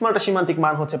যাবে, মানে একটা সীমান্তিক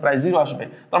মান হচ্ছে প্রায় 0 আসবে।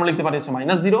 তো আমরা লিখতে পারি হচ্ছে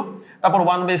 -0, তারপর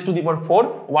 1/x টু দি পাওয়ার 4,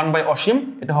 1 অসীম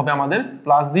এটা হবে আমাদের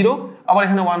 +0, আবার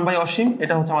এখানে 1 অসীম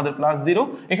এটা হচ্ছে আমাদের +0,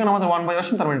 এখানে আমাদের 1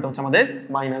 অসীম তার মানে এটা হচ্ছে আমাদের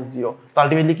 -0। তো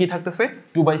আলটিমেটলি কি থাকতেছে?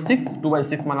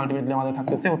 2/6 মানে আলটিমেটলি আমাদের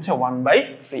থাকতেছে হচ্ছে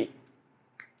 1/3।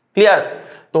 ক্লিয়ার?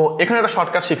 তো এখানে একটা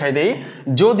শর্টকাট শিখাই দেই,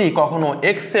 যদি কখনো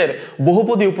x এর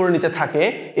বহুপদী উপরে নিচে থাকে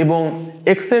এবং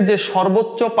x এর যে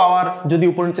সর্বোচ্চ পাওয়ার যদি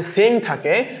উপরে নিচে সেম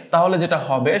থাকে তাহলে যেটা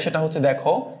হবে সেটা হচ্ছে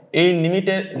দেখো এই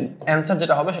লিমিটের অ্যান্সার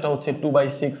যেটা হবে সেটা হচ্ছে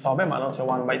 2/6 হবে, মানে হচ্ছে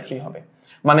 1/3 হবে।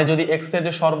 মানে যদি x এর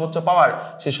যে সর্বোচ্চ পাওয়ার,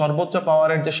 সেই সর্বোচ্চ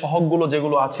পাওয়ারের যে সহগগুলো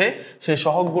যেগুলো আছে সেই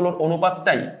সহগগুলোর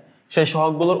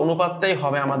অনুপাতটাই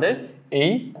হবে আমাদের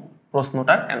এই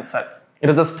প্রশ্নটার অ্যান্সার।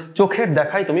 এটা জাস্ট চোখের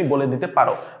দেখাই তুমি বলে দিতে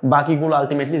পারো, বাকিগুলো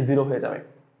আলটিমেটলি 0 হয়ে যাবে।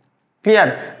 ক্লিয়ার?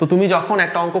 তো তুমি যখন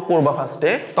একটা অঙ্ক করবা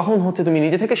ফার্স্টে, তখন হচ্ছে তুমি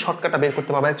নিজে থেকে শর্টকাটটা বের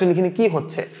করতে পারবে অ্যাকচুয়ালি এখানে কি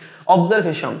হচ্ছে।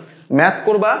 অবজারভেশন, ম্যাথ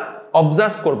করবা,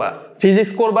 অবজার্ভ করবা,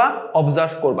 ফিজিক্স করবা,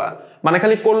 অবজার্ভ করবা, মানে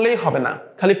খালি করলেই হবে না,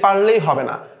 খালি পারলেই হবে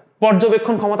না,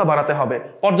 পর্যবেক্ষণ ক্ষমতা বাড়াতে হবে।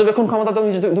 পর্যবেক্ষণ ক্ষমতা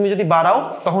তুমি যদি বাড়াও,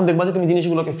 তখন দেখবা যে তুমি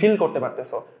জিনিসগুলোকে ফিল করতে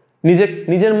পারতেছো,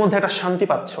 নিজের মধ্যে একটা শান্তি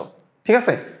পাচ্ছ। ঠিক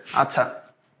আছে? আচ্ছা,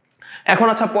 এখন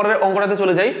আচ্ছা পরের অঙ্কটাতে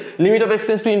চলে যাই। Limit of x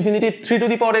tends to infinity 3 to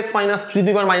the power x minus 3 to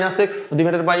the power minus x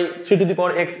divided by 3 to the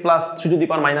power x plus 3 to the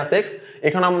power minus x।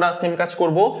 এখানে আমরা সেম কাজ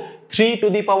করব, 3 টু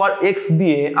দি পাওয়ার x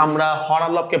দিয়ে আমরা হর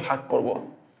লবকে ভাগ করব,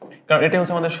 কারণ এটা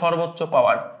হচ্ছে আমাদের সর্বোচ্চ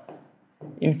পাওয়ার।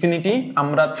 ইনফিনিটি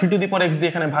আমরা 3 টু দি পাওয়ার x দিয়ে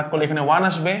এখানে ভাগ করলে এখানে 1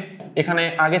 আসবে। এখানে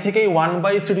আগে থেকেই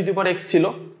 1/3 টু দি পাওয়ার x ছিল,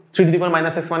 3 to the power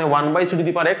minus x মানে 1/3 টু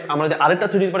দি পাওয়ার x। আমরা যদি আরেকটা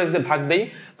 3 টু দি পাওয়ার x দিয়ে ভাগ দেই,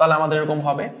 তাহলে আমাদের এরকম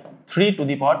হবে 3 টু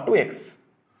দি পাওয়ার 2x,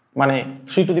 মানে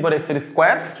 3 টু দি পাওয়ার x এর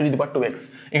square 3 to the power 2x।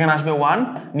 এখানে আসবে 1,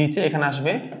 নিচে এখানে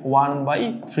আসবে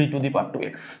 1/3 টু দি পাওয়ার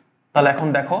 2x। তাহলে এখন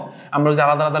দেখো আমরা যদি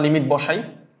আলাদা আলাদা লিমিট বসাই,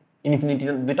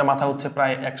 ইনফিনিটির দুইটা মাথা হচ্ছে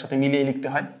প্রায় একসাথে মিলিয়ে লিখতে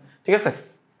হয়, ঠিক আছে,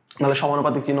 নাহলে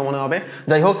সমানুপাতিক চিহ্ন মনে হবে।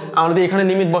 যাই হোক, আমরা যদি এখানে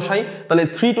লিমিট বসাই, তাহলে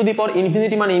 3 টু দি পাওয়ার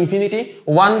ইনফিনিটি মানে ইনফিনিটি,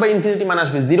 1/ইনফিনিটি মানে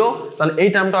আসবে 0, তাহলে এই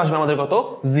টার্মটা আসবে আমাদের কত?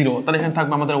 0। তাহলে এখানে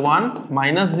থাকবে আমাদের 1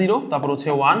 মাইনাস 0, তারপর হচ্ছে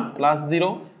 1 প্লাস 0,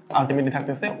 আলটিমেটলি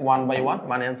থাকতেছে 1/1,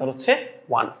 মানে অ্যান্সার হচ্ছে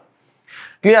 1।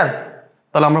 ক্লিয়ার?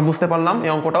 তাহলে আমরা বুঝতে পারলাম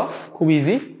এই অঙ্কটাও খুব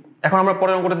ইজি। এখন আমরা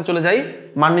পরের অঙ্কটাতে চলে যাই।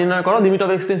 মান নির্ণয় করো, limit of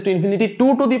x tends to infinity 2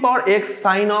 to the power x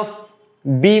sin of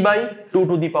b by 2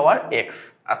 to the power x।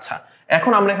 আচ্ছা,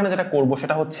 এখন আমরা এখানে যেটা করব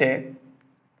সেটা হচ্ছে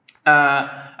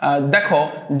দেখো,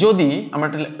 যদি আমরা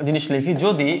একটা জিনিস লিখি,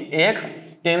 যদি x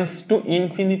টেন্ডস টু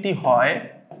ইনফিনিটি হয়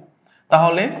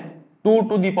তাহলে 2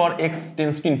 to the power x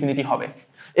tends to infinity হবে।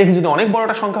 x যদি অনেক বড়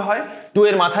একটা সংখ্যা হয়, 2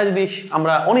 এর মাথায় যদি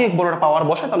আমরা অনেক বড় একটা পাওয়ার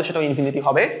বসাই, তাহলে সেটাও ইনফিনিটি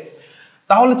হবে।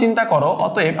 তাহলে চিন্তা করো,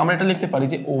 অতএব আমরা এটা লিখতে পারি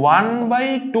যে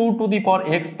 1/2 টু দি পাওয়ার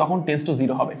x তখন টেন্ডস টু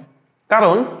 0 হবে,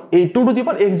 কারণ এই 2 টু দি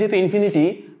পাওয়ার x যেহেতু ইনফিনিটি,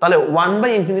 তাহলে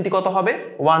 1/ইনফিনিটি কত হবে?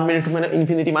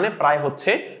 1/ইনফিনিটি মানে প্রায়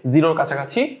হচ্ছে 0-র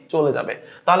কাছাকাছি চলে যাবে।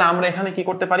 তাহলে আমরা এখানে কি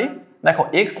করতে পারি? দেখো,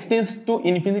 x টেন্ডস টু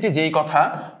ইনফিনিটি যেই কথা,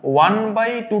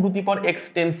 1/2 to the power x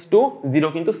tends to 0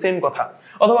 কিন্তু সেম কথা।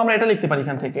 অথবা আমরা এটা লিখতে পারি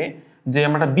এখান থেকে যে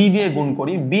আমরা b দিয়ে গুণ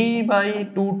করি,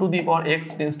 b/2 to the power x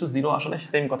tends to 0 আসলে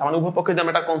সেম কথা, মানে উভয় পক্ষে যদি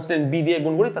আমরা একটা কনস্ট্যান্ট b দিয়ে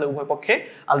গুণ করি, তাহলে উভয় পক্ষে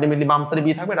আলটিমেটলি বাম সাইডে b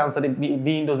থাকবে, ডান সাইডে b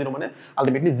ইনটু 0, মানে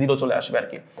আলটিমেটলি 0 চলে আসবে আর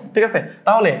কি। ঠিক আছে?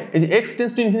 তাহলে এই যে x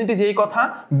টেন্ডস টু ইনফিনিটি যেই কথা,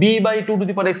 b/2 to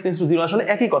the power x tends to 0 আসলে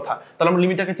একই কথা। তাহলে আমরা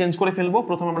লিমিটটাকে চেঞ্জ করে ফেলবো।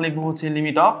 প্রথমে আমরা লিখবো হচ্ছে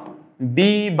limit of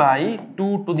b/2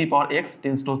 to the power x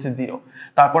tends to হচ্ছে 0।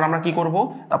 তারপর আমরা কি করব?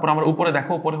 তারপর আমরা উপরে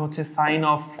দেখো, উপরে হচ্ছে sin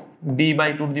of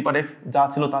b/2 to the power x যা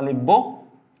ছিল তা লিখবো।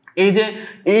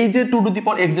 এই যে 2 টু দি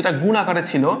পাওয়ার x যেটা গুণ আকারে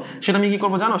ছিল, সেটা আমি কি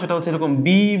করব জানো? সেটা হচ্ছে এরকম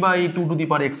b/2 to the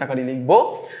power x আকারে লিখবো।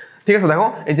 ঠিক আছে? দেখো,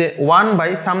 এই যে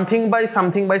 1/something by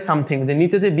something by something, যে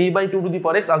নিচে যে b/2 to the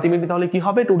power x, ultimately তাহলে কি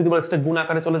হবে? 2 টু দি পাওয়ার x টা গুণ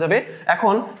আকারে চলে যাবে।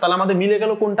 এখন তাহলে আমাদের মিলে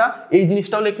গেল কোনটা? এই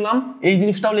জিনিসটাও লিখলাম, এই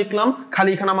জিনিসটাও লিখলাম, খালি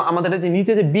এখানে আমাদের যে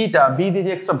নিচে যে b দিয়ে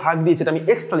যে এক্সট্রা ভাগ দিয়েছে, এটা আমি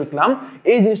এক্সট্রা লিখলাম।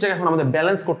 এই জিনিসটাকে এখন আমাদের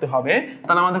ব্যালেন্স করতে হবে।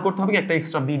 তাহলে আমাদের করতে হবে কি, একটা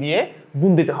এক্সট্রা b দিয়ে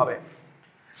গুণ দিতে হবে।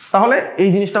 তাহলে এই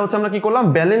জিনিসটা হচ্ছে আমরা কি করলাম?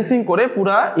 ব্যালেন্সিং করে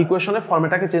পুরা ইকুয়েশনের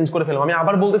ফর্মেটটাকে চেঞ্জ করে ফেললাম। আমি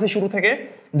আবার বলতেছি শুরু থেকে,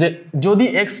 যে যদি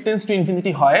x টেন্ডস টু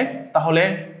ইনফিনিটি হয়, তাহলে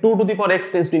 2 to the power x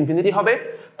tends to infinity হবে,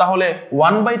 তাহলে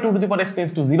 1/2 to the power x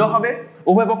tends to 0 হবে।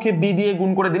 উভয় পক্ষে b দিয়ে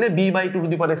গুণ করে দিলে b/2 to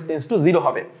the power x tends to 0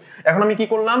 হবে। এখন আমি কি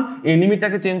করলাম? এই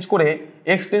লিমিটটাকে চেঞ্জ করে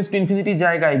x টেন্ডস টু ইনফিনিটি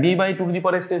জায়গায় b/2 to the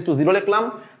power x tends to 0 লিখলাম।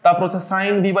 তারপর হচ্ছে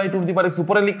sin b/2 to the power x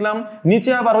উপরে লিখলাম, নিচে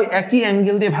আবার ওই একই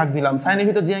অ্যাঙ্গেল দিয়ে ভাগ দিলাম, sin এর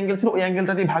ভিতর যে অ্যাঙ্গেল ছিল ওই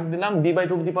অ্যাঙ্গেলটা দিয়ে ভাগ দিলাম b/2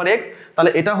 to the power x।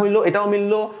 তাহলে এটা হইলো, এটাও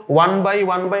মিললো,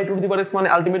 1/1/2 টু দি পাওয়ার x মানে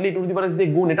ultimately 2 to the power x দিয়ে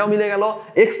গুণ, এটাও মিলে গেল।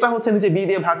 এক্সট্রা হচ্ছে নিচে b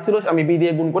দিয়ে ভাগ ছিল, আমি b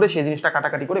দিয়ে গুণ করে সেই জিনিসটা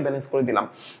কাটাকাটি করে ব্যালেন্স করে দিলাম।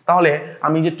 তাহলে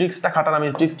আমি যে ট্রিক্সটা খাটালাম,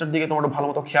 এই ট্রিক্সটার দিকে তোমরা ভালো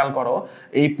মতো খেয়াল করো।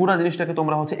 এই পুরো জিনিসটাকে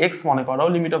তোমরা হচ্ছে x মনে করো,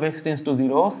 limit of x tends to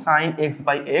 0 sin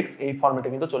x/x এই ফর্মেটে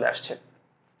কিন্তু চলে আসছে।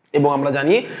 এবং আমরা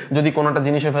জানি, যদি কোনোটা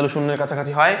জিনিসের ভ্যালু শূন্যের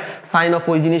কাছাকাছি হয়, সাইন অফ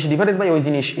ওই জিনিস ডিভাইডেড বাই ওই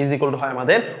জিনিস ইজ ইকুয়াল টু হয়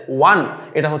আমাদের 1।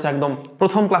 এটা হচ্ছে একদম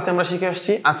প্রথম ক্লাসে আমরা শিখে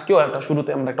আসছি, আজকেও একটা শুরুতে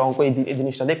আমরা একটা অঙ্ক এই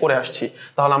জিনিসটা দিয়ে করে আসছি।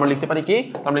 তাহলে আমরা লিখতে পারি কি?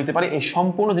 আমরা লিখতে পারি এই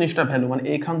সম্পূর্ণ জিনিসটার ভ্যালু, মানে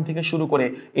এখান থেকে শুরু করে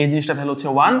এই জিনিসটার ভ্যালু হচ্ছে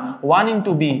 1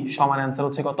 ইনটু b সমান অ্যান্সার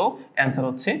হচ্ছে কত? অ্যান্সার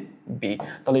হচ্ছে b।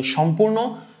 তাহলে এই সম্পূর্ণ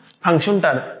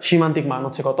ফাংশনটার সীমান্তিক মান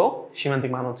হচ্ছে কত?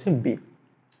 সীমান্তিক মান হচ্ছে b।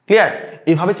 ক্লিয়ার?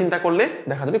 এইভাবে চিন্তা করলে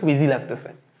দেখা যাবে খুব ইজি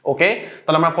লাগতেছে। ওকে,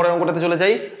 তাহলে আমরা পরের অঙ্কটাতে চলে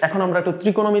যাই। এখন আমরা একটু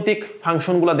ত্রিকোণমিতিক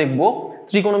ফাংশনগুলো দেখব।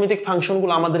 ত্রিকোণমিতিক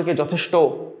ফাংশনগুলো আমাদেরকে যথেষ্ট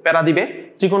প্যারা দিবে।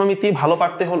 ত্রিকোণমিতি ভালো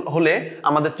পারতে হলে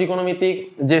আমাদের ত্রিকোণমিতিক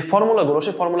যে ফর্মুলাগুলো,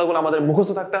 সেই ফর্মুলাগুলো আমাদের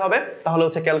মুখস্থ থাকতে হবে, তাহলে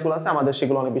হচ্ছে ক্যালকুলাসে আমাদের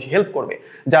সেগুলো অনেক বেশি হেল্প করবে।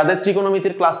 যাদের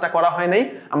ত্রিকোণমিতির ক্লাসটা করা হয় নাই,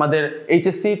 আমাদের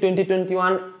HSC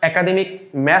 2021 একাডেমিক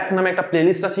ম্যাথ নামে একটা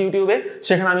প্লেলিস্ট আছে ইউটিউবে,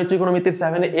 সেখানে আমি ত্রিকোণমিতির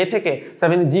 7A থেকে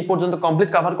 7G পর্যন্ত কমপ্লিট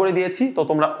কভার করে দিয়েছি। তো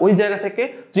তোমরা ওই জায়গা থেকে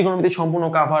ত্রিকোণমিতি সম্পূর্ণ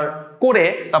কভার করে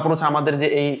তারপর হচ্ছে আমাদের যে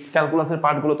এই ক্যালকুলাসের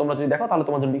পার্টগুলো তোমরা যদি দেখো, তাহলে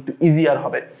তোমাদের জন্য একটু ইজিয়ার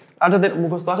হবে। আর যাদের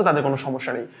মুখস্থ আছে তাদের কোনো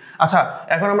সমস্যা নেই। আচ্ছা,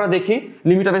 এখন আমরা দেখি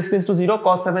limit of x tends to 0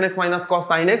 cos 7x minus cos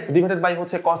 9x divided by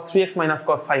হচ্ছে cos 3x minus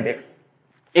cos 5x।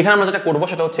 এখানে আমরা যেটা করব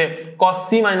সেটা হচ্ছে cos c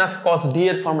minus cos d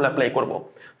এর ফর্মুলা অ্যাপ্লাই করব।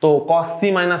 তো cos c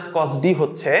minus cos d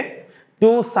হচ্ছে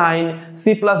 2 sin c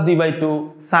plus d by 2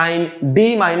 sin d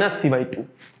minus c by 2।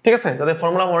 ঠিক আছে, যাদের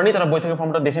ফর্মুলা মনে নেই তারা বই থেকে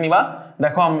ফর্মুলা দেখে নিবা।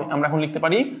 দেখো আমরা এখন লিখতে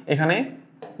পারি এখানে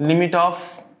limit of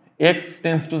x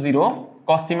tends to 0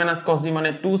 cos c minus cos d মানে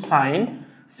 2 sin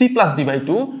c plus d by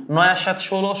 2, 9 আর 7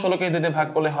 16, 16 কে 2 দিয়ে ভাগ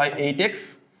করলে হয় 8x।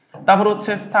 তারপর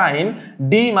হচ্ছে sin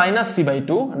d minus c by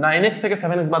 2, 9x থেকে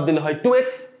 7x বাদ দিলে হয় 2x,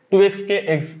 2x কে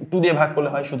x 2 দিয়ে ভাগ করলে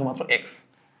হয় শুধুমাত্র x।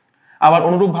 আবার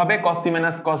অনুরূপ ভাবে cos c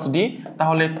minus cos d,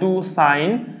 তাহলে 2 sin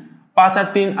 5 আর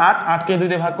 3 8, 8 কে 2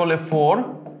 দিয়ে ভাগ করলে 4,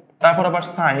 তারপর আবার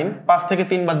sin 5 থেকে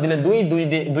 3 বাদ দিলে 2,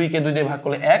 2 কে 2 দিয়ে ভাগ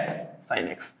করলে 1 sin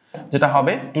x, যেটা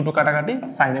হবে 2 2 কাটাকাটি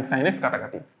sin x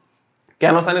কাটাকাটি।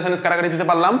 কেন sin x কাটাকাটি দিতে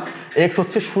পারলাম? x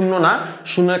হচ্ছে শূন্য না,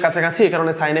 শূন্যের কাছাকাছি, এই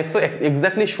কারণে sin x ও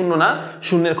এক্স্যাক্টলি শূন্য না,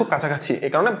 শূন্যের খুব কাছাকাছি,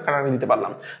 এই কারণে কাটাকাটি দিতে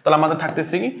পারলাম। তাহলে আমাদের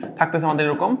থাকতেছে কি? থাকতেছে আমাদের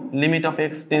এরকম limit of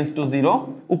x tends to 0,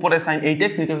 উপরে sin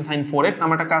 8x, নিচে হচ্ছে sin 4x।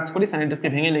 আমরা একটা কাজ করি, sin 8x কে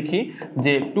ভেঙে লিখি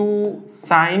যে 2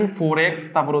 sin 4x,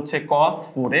 তারপর হচ্ছে cos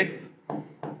 4x,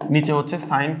 নিচে হচ্ছে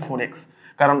sin 4x,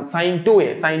 কারণ sin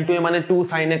 2a মানে 2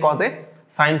 sin a cos a,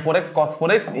 sin 4x cos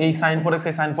 4x, এই sin 4x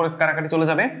এই sin 4x কাটাকাটি চলে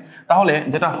যাবে। তাহলে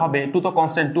যেটা হবে 2 তো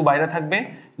কনস্ট্যান্ট, 2 বাইরে থাকবে,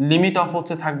 লিমিট অফ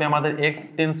হচ্ছে থাকবে আমাদের x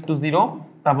টেন্ডস টু 0,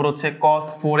 তারপর হচ্ছে cos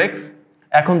 4x।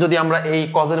 এখন যদি আমরা এই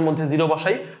cos এর মধ্যে 0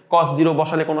 বসাই, cos 0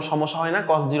 বসালে কোনো সমস্যা হয় না,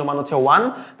 cos 0 মান হচ্ছে 1,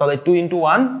 তাহলে 2 into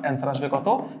 1 অ্যানসার আসবে কত?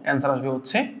 অ্যানসার আসবে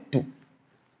হচ্ছে 2।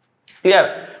 ক্লিয়ার?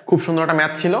 খুব সুন্দর একটা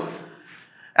ম্যাথ ছিল।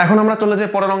 এখন আমরা চলে যাই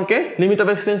পরের অঙ্কে, limit of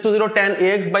x tends to 0 tan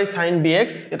ax by sin bx।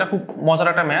 এটা খুব মজার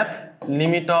একটা math.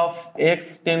 Limit of x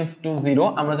tends to 0,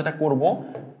 আমরা যেটা করব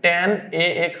tan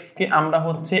ax কে আমরা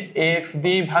হচ্ছে ax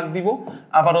দিয়ে ভাগ দিব,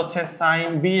 আবার হচ্ছে sin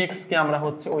bx কে আমরা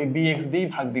হচ্ছে ওই bx দিয়ে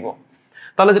ভাগ দিব।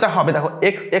 তাহলে যেটা হবে দেখো,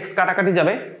 x কাটাকাটি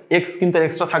যাবে, x কিন্তু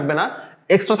এক্সট্রা থাকবে না,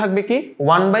 এক্সট্রা থাকবে কি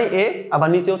 1/a, আবার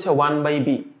নিচে হচ্ছে 1/b।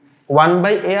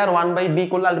 1/a আর 1/b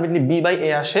করলে আলটিমেটলি b/a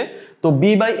আসে। তো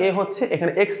b/a হচ্ছে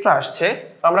এখানে এক্সট্রা আসছে,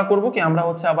 তো আমরা করব কি, আমরা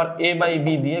হচ্ছে আবার a/b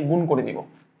দিয়ে গুণ করে দিব।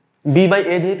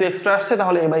 b/a যেহেতু এক্সট্রা আসছে,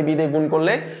 তাহলে a/b দিয়ে গুণ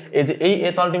করলে এই যে এই a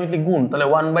তো আলটিমেটলি গুণ, তাহলে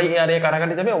 1/a আর a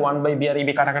কাটাকাটি যাবে, 1/b আর b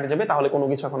কাটাকাটি যাবে, তাহলে কোনো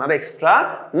কিছু এখন আর এক্সট্রা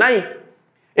নাই।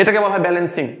 এটাকে বলা হয়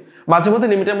ব্যালেন্সিং। মাঝে মধ্যে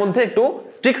লিমিটের মধ্যে একটু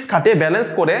ট্রিক্স খাটিয়ে ব্যালেন্স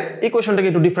করে ইকুয়েশনটাকে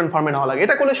একটু ডিফারেন্ট ফর্মে নেওয়া লাগে।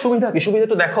 এটা করলে সুবিধা কি? সুবিধা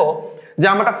একটু দেখো যে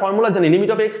আমরা একটা ফর্মুলা জানি, limit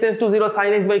of x tends to 0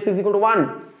 sin x by x is equal to 1,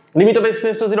 limit of x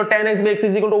tends to 0 tan x by x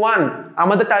is equal to 1।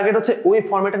 আমাদের টার্গেট হচ্ছে ওই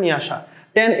ফর্মেটে নিয়ে আসা।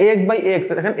 tan ax by x,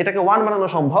 দেখেন এটাকে 1 বানানো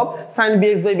সম্ভব, sin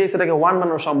bx by bx এটাকে 1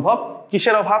 বানানো সম্ভব।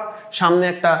 কিসের অভাব? সামনে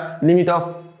একটা limit of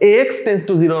ax tends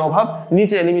to 0 এর অভাব,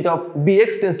 নিচে limit of bx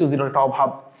tends to 0 একটা অভাব।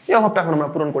 এই অভাবটা এখন আমরা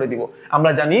পূরণ করে দিব।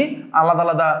 আমরা জানি আলাদা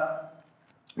আলাদা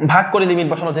ভাগ করে লিমিট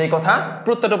বসানো যেই কথা,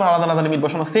 প্রত্যেকটার উপর আলাদা আলাদা লিমিট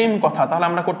বসানো সেম কথা। তাহলে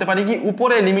আমরা করতে পারি কি,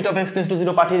 উপরে limit of x tends to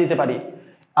 0 পাঠিয়ে দিতে পারি।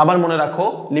 আবার মনে রাখো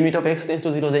limit of x tends to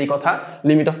 0 যেই কথা,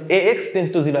 limit of ax tends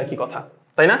to 0 একই কথা,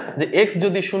 তাই না? যে x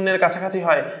যদি শূন্যের কাছাকাছি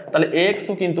হয়, তাহলে ax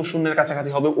ও কিন্তু শূন্যের কাছাকাছি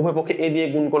হবে। উভয় পক্ষে a দিয়ে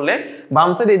গুণ করলে, বাম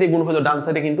সাইডে a দিয়ে গুণ হলো, ডান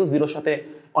সাইডে কিন্তু 0 এর সাথে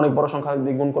অনেক বড় সংখ্যা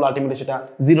দিয়ে গুণ করলে আলটিমেটলি সেটা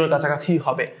 0 এর কাছাকাছি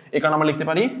হবে। এই কারণে আমরা লিখতে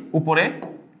পারি উপরে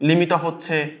লিমিট অফ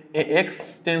হচ্ছে ax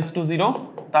টেন্ডস টু 0,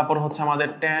 তারপর হচ্ছে আমাদের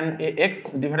tan ax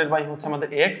ডিভাইডেড বাই হচ্ছে আমাদের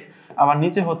x, আবার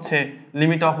নিচে হচ্ছে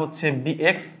লিমিট অফ হচ্ছে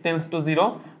bx টেন্ডস টু 0,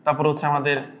 তারপর হচ্ছে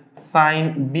আমাদের sin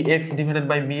bx divided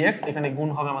by bx, এখানে গুণ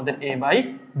হবে আমাদের a বাই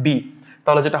b।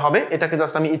 তাহলে যেটা হবে, এটাকে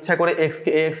জাস্ট আমি ইচ্ছা করে x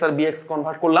কে ax আর bx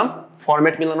কনভার্ট করলাম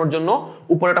ফরম্যাট মিলানোর জন্য।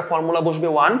 উপরে একটা ফর্মুলা বসবে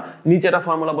 1, নিচে একটা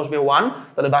ফর্মুলা বসবে 1,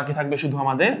 তাহলে বাকি থাকবে শুধু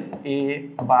আমাদের a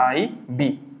বাই b।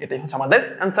 এটাই হচ্ছে আমাদের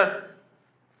অ্যান্সার।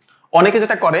 অনেকে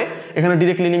যেটা করে এখানে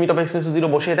directly limit of x tends to 0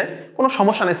 বসিয়ে দেয়, কোনো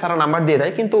সমস্যা নেই, সারা নাম্বার দিয়ে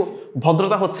দেয়, কিন্তু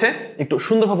ভদ্রতা হচ্ছে একটু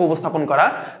সুন্দরভাবে উপস্থাপন করা,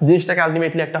 জিনিসটাকে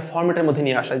আলটিমেটলি একটা ফরম্যাটের মধ্যে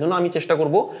নিয়ে আসা। এই জন্য আমি চেষ্টা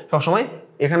করব সবসময়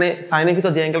এখানে সাইনের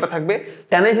ভিতর যে অ্যাঙ্গেলটা থাকবে,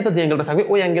 ট্যানের ভিতর যে অ্যাঙ্গেলটা থাকবে,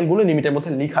 ওই অ্যাঙ্গেলগুলো লিমিটের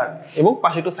মধ্যে লিখার, এবং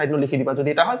পাশে একটু সাইড নোট লিখে দিবা। যদি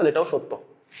এটা হয় তাহলে এটাও সত্য,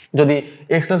 যদি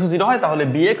x টেন্ডস টু 0 হয় তাহলে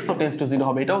bx ও টেন্ডস টু 0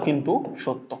 হবে, এটাও কিন্তু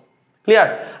সত্য। ক্লিয়ার?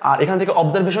 আর এখান থেকে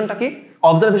অবজারভেশনটা কি?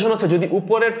 অবজারভেশন হচ্ছে যদি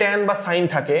উপরে ট্যান বা সাইন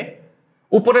থাকে,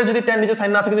 উপরের যদি tan নিচে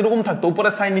sin না থাকে এরকম থাকতো,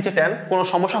 উপরের sin নিচে tan, কোনো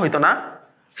সমস্যা হইতো না।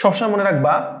 সবসময় মনে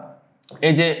রাখবা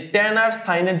এই যে tan আর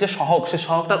sin এর যে সহগ, সেই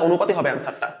সহগটার অনুপাতই হবে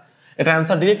অ্যানসারটা। এটা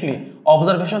অ্যানসার ডিরেক্টলি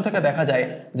অবজারভেশন থেকে দেখা যায়,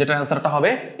 যেটা অ্যানসারটা হবে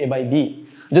a/b।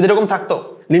 যদি এরকম থাকতো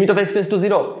limit of x tends to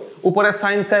 0, উপরে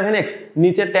sin 7x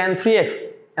নিচে tan 3x,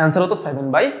 অ্যানসার হতো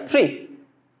 7/3।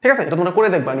 ঠিক আছে, এটা তোমরা করে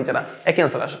দেখবা, নিচেরা একই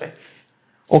অ্যানসার আসবে।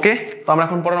 ওকে, তো আমরা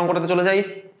এখন পরের অঙ্কটাতে চলে যাই।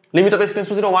 Limit of x tends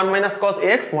to 0, 1 minus cos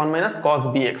x 1 minus cos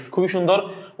bx। খুবই সুন্দর।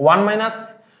 1 মাইনাস,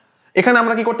 এখানে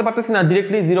আমরা কি করতে পারতেছি না,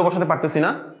 ডিরেক্টলি 0 বসাতে পারতেছি না।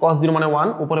 cos 0 মানে 1,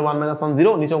 উপরে 1 minus 1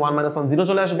 0, নিচে 1 minus 1 0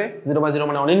 চলে আসবে, 0/0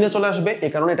 মানে অনির্ণয় চলে আসবে।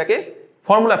 এই কারণে এটাকে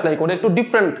ফর্মুলা অ্যাপ্লাই করে একটু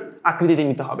ডিফারেন্ট আকৃতিতে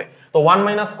নিতে হবে। তো 1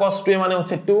 minus cos 2a মানে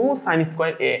হচ্ছে 2 sin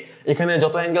square a। এখানে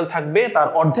যত অ্যাঙ্গেল থাকবে তার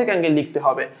অর্ধেক অ্যাঙ্গেল লিখতে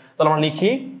হবে। তাহলে আমরা লিখি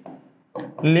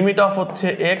লিমিট অফ হচ্ছে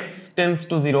x tends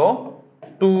to 0,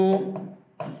 2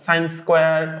 sin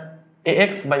square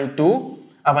ax/2,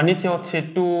 আবার নিচে হচ্ছে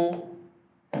 2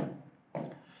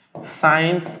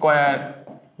 sin square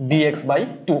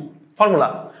bx/2। Formula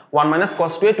 1 minus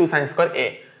cos 2a 2 sin square a,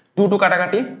 2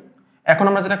 কাটাকাটি। এখন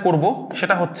আমরা যেটা করব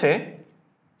সেটা হচ্ছে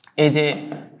এই যে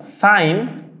sin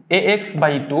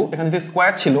ax/2, এখানে যদি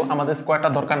স্কয়ার ছিল আমাদের স্কয়ারটা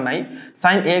দরকার নাই।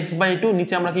 sin ax/2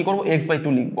 নিচে আমরা কি করব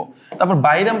x/2 লিখব, তারপর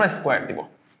বাইরে আমরা স্কয়ার দিব,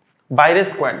 বাইরে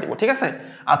স্কয়ার দিব। ঠিক আছে,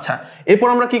 আচ্ছা এরপর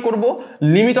আমরা কি করব,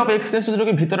 limit of x tends to 0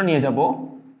 কে ভিতরে নিয়ে যাব।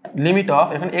 লিমিট অফ,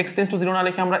 এখানে x টেন্ডস টু 0 না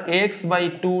লিখে আমরা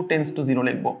x/2 টেন্ডস টু 0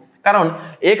 লিখব, কারণ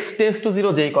x টেন্ডস টু 0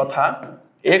 যেই কথা,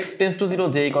 x টেন্ডস টু 0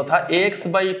 যেই কথা,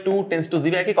 x/2 টেন্ডস টু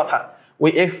 0 একই কথা।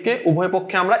 ওই x কে উভয়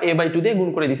পক্ষে আমরা a/2 দিয়ে গুণ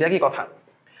করে দিছি, একই কথা।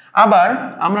 আবার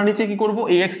আমরা নিচে কি করব,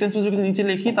 এই x টেন্ডস টু 0 কে নিচে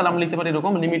লিখি, তাহলে আমরা লিখতে পারি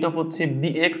এরকম লিমিট অফ হচ্ছে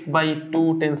bx/2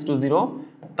 টেন্ডস টু 0,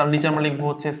 তার নিচে আমরা লিখব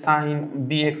হচ্ছে sin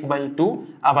bx/2,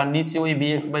 আবার নিচে ওই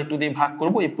bx/2 দিয়ে ভাগ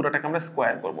করব, এই পুরোটাকে আমরা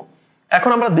স্কয়ার করব।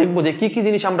 এখন আমরা দেখব যে কি কি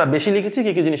জিনিস আমরা বেশি লিখেছি,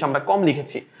 কি কি জিনিস আমরা কম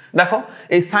লিখেছি। দেখো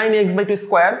এই sin x/2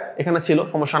 স্কয়ার এখানে ছিল,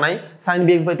 সমস্যা নাই। sin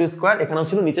bx/2 স্কয়ার এখানেও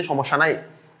ছিল, নিচে সমস্যা নাই।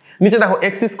 নিচে দেখো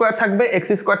x স্কয়ার থাকবে, x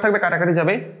স্কয়ার থাকবে, কাটাকাটি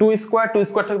যাবে, 2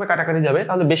 স্কয়ার থাকবে, কাটাকাটি যাবে।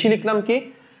 তাহলে বেশি লিখলাম কি,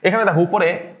 এখানে দেখো উপরে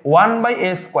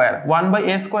 1/a স্কয়ার,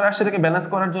 1/a স্কয়ার আসছে, এটাকে ব্যালেন্স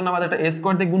করার জন্য আমাদের একটা a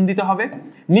স্কয়ার দিয়ে গুণ দিতে হবে।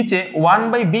 নিচে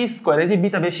 1/b স্কয়ার, এই যে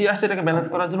বিটা বেশি আসছে, এটাকে ব্যালেন্স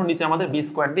করার জন্য নিচে আমাদের b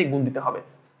স্কয়ার দিয়ে গুণ দিতে হবে।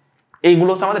 এইগুলো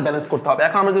হচ্ছে আমাদের ব্যালেন্স করতে হবে।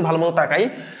 এখন আমরা যদি ভালো মতো তাকাই,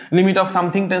 limit of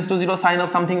something tends to 0, sign of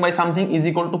something by something is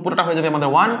equal to পুরোটা হয়ে যাবে আমাদের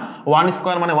 1, 1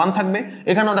 স্কয়ার মানে 1 থাকবে।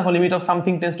 এখানেও দেখো limit of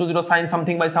something tends to 0, sign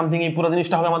something by something, এই পুরো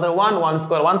জিনিসটা হবে আমাদের 1, 1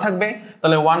 স্কয়ার 1 থাকবে,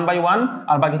 তাহলে 1/1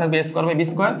 আর বাকি থাকবে a square by b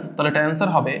square. তাহলে এটা অ্যানসার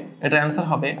হবে, এটা অ্যানসার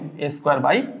হবে a square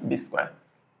by b square.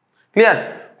 Clear?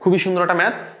 খুবই সুন্দর একটা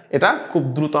ম্যাথ, এটা খুব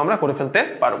দ্রুত আমরা করে ফেলতে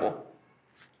পারবো।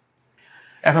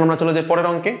 এখন আমরা চলে যাই পরের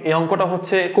অঙ্কে। এই অঙ্কটা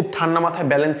হচ্ছে খুব ঠান্ডা মাথায়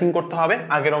ব্যালেন্সিং করতে হবে,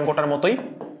 আগের অঙ্কটার মতোই।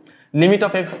 Limit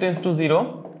of x tends to 0,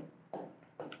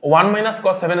 1 minus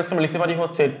cos 7x কে আমরা লিখতে পারি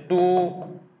হচ্ছে 2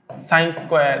 sin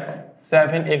স্কয়ার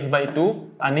 7x/2,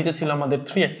 আর নিচে ছিল আমাদের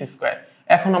 3x স্কয়ার।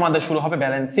 এখন আমাদের শুরু হবে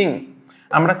ব্যালেন্সিং।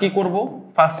 আমরা কি করব,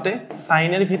 ফার্স্টে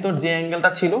সাইনের ভিতর যে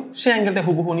অ্যাঙ্গেলটা ছিল সেই অ্যাঙ্গেলটা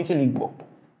হুবহু নিচে লিখব,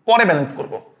 পরে ব্যালেন্স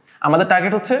করব। আমাদের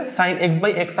টার্গেট হচ্ছে sin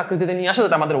x/x আকৃতিতে নিয়ে আসা,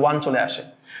 যাতে আমাদের 1 চলে আসে।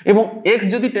 এবং x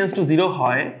যদি টেন্ডস টু 0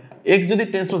 হয়, x যদি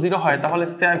টেন্ডস টু 0 হয়, তাহলে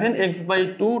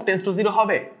 7x/2 টেন্ডস টু 0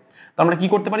 হবে। তো আমরা কি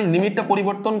করতে পারি, লিমিটটা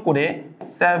পরিবর্তন করে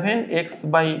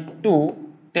 7x/2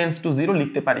 টেন্ডস টু 0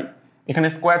 লিখতে পারি। এখানে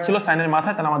স্কয়ার ছিল সাইনের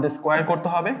মাথায়, তাহলে আমাদের স্কয়ার করতে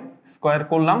হবে, স্কয়ার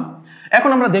করলাম। এখন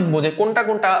আমরা দেখব যে কোনটা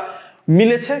কোনটা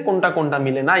মিলেছে, কোনটা কোনটা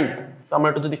মিলে নাই। তো আমরা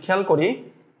একটু যদি খেয়াল করি,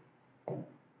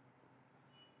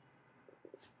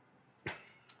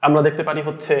 আমরা দেখতে পারি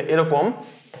হচ্ছে এরকম।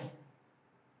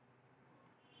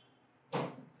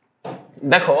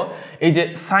 দেখো এই যে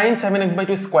sin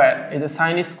 7x/2 স্কয়ার, এই যে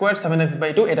sin স্কয়ার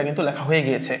 7x/2, এটা কিন্তু লেখা হয়ে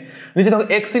গিয়েছে। নিচে দেখো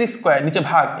x এর স্কয়ার, নিচে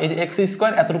ভাগ, এই যে x এর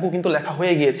স্কয়ার এতটুকু কিন্তু লেখা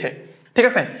হয়ে গিয়েছে। ঠিক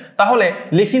আছে, তাহলে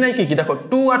লিখি নাই কি কি, দেখো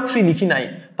 2 আর 3 লিখি নাই,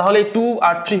 তাহলে 2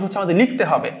 আর 3 হচ্ছে আমাদের লিখতে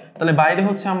হবে। তাহলে বাইরে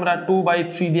হচ্ছে আমরা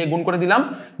 2/3 দিয়ে গুণ করে দিলাম।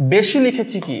 বেশি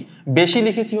লিখেছি কি, বেশি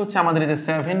লিখেছি হচ্ছে আমাদের এই যে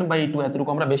 7/2, এতটুকু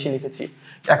আমরা বেশি লিখেছি।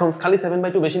 এখন খালি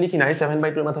 7/2 বেশি লিখি নাই,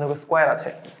 7/2 এর মাথায় স্কয়ার আছে,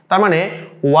 তার মানে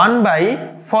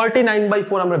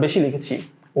 1/49/4 আমরা বেশি লিখেছি।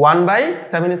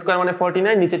 1/7 স্কয়ার মানে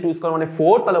 49, নিচে 2 স্কয়ার মানে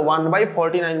 4, তাহলে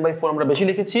 1/49/4 আমরা বেশি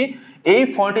লিখেছি। এই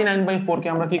 49/4 কে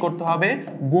আমরা কি করতে হবে,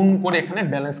 গুণ করে এখানে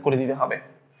ব্যালেন্স করে দিতে হবে।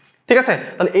 ঠিক আছে,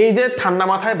 তাহলে এই যে ঠান্ডা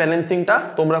মাথায় ব্যালেন্সিংটা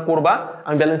তোমরা করবা,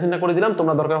 আমি ব্যালেন্সিংটা করে দিলাম,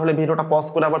 তোমরা দরকার হলে ভিডিওটা পজ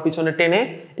করে আবার পিছনে টেনে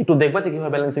একটু দেখবা যে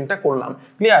কিভাবে ব্যালেন্সিংটা করলাম।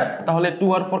 ক্লিয়ার? তাহলে 2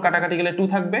 আর 4 কাটাকাটি গেলে 2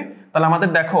 থাকবে। তাহলে আমাদের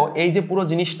দেখো এই যে পুরো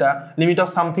জিনিসটা, limit of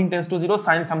something tends to 0,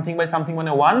 sign something by something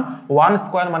মানে 1, 1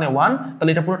 স্কয়ার মানে 1,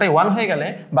 তাহলে এটা পুরোটাই 1 হয়ে গেলে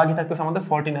বাকি থাকতেছে আমাদের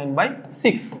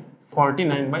 49/6,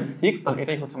 49/6। তাহলে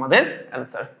এটাই হচ্ছে আমাদের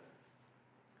অ্যানসার।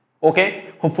 ওকে,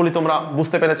 হোপফুলি তোমরা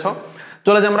বুঝতে পেরেছো।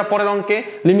 চলে যাই আমরা পরের অঙ্কে।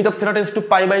 Limit of theta tends to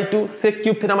π/2, sec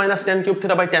cube theta minus tan cube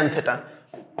theta by tan theta.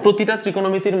 প্রতিটা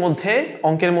ত্রিকোণমিতির মধ্যে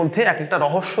অঙ্কের মধ্যে এক একটা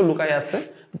রহস্য লুকায় আছে,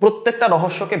 প্রত্যেকটা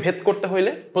রহস্যকে ভেদ করতে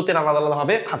হইলে প্রতিটা আলাদা আলাদা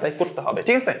ভাবে খাতায় করতে হবে,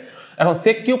 ঠিক আছে? এখন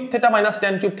sec cube theta minus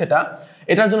tan cube theta,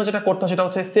 এটার জন্য যেটা করতে হয় সেটা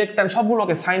হচ্ছে sec tan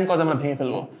সবগুলোকে sin cos আমরা ভেঙে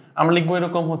ফেলবো। আমরা লিখবো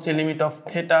এরকম হচ্ছে limit of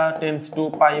theta tends to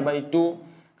π/2,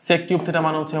 sec cube theta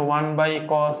মানে হচ্ছে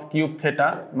 1/cos cube theta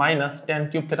minus tan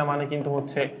cube theta মানে কিন্তু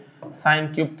হচ্ছে sin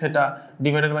cube theta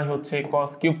divided by হচ্ছে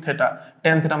cos cube theta,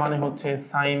 tan theta মানে হচ্ছে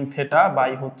sin থিটা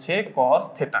বাই হচ্ছে cos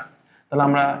থিটা। তাহলে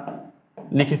আমরা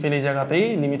লিখে ফেলি জায়গাতেই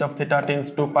limit of theta tends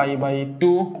to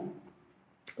π/2।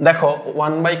 দেখো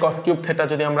 1/cos কিউব থিটা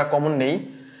যদি আমরা কমন নেই,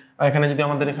 এখানে যদি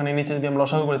আমাদের এখানে নিচে যদি আমরা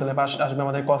লসাগু করি তাহলে পাশে আসবে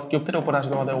আমাদের cos কিউব থিটা, উপরে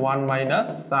আসবে আমাদের 1 মাইনাস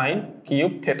sin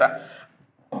কিউব থিটা,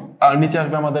 আর নিচে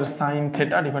আসবে আমাদের sin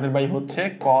থিটা ডিভাইডেড বাই হচ্ছে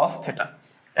cos থিটা।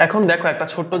 এখন দেখো একটা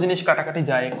ছোট্ট জিনিস কাটাকাটি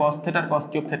যায়, cos থিটা আর cos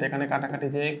কিউব থিটা এখানে কাটাকাটি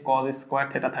যে cos স্কয়ার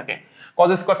থিটা থাকে, cos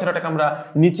স্কয়ার থিটাটাকে আমরা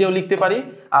নিচেও লিখতে পারি,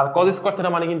 আর cos স্কয়ার থিটা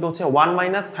মানে কিন্তু হচ্ছে 1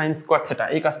 মাইনাস sin স্কয়ার থিটা।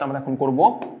 এই কাজটা আমরা এখন করব।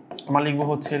 আমরা লিখব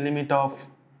হচ্ছে limit of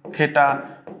theta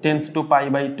tends to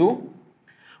π/2,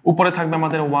 উপরে থাকবে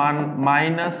আমাদের 1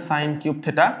 মাইনাস sin কিউব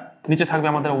থিটা, নিচে থাকবে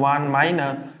আমাদের 1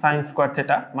 মাইনাস sin স্কয়ার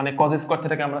থিটা, মানে cos স্কয়ার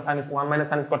থিটাকে আমরা 1 মাইনাস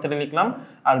sin স্কয়ার থিটা লিখলাম,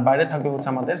 আর বাইরে থাকবে হচ্ছে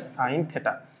আমাদের sin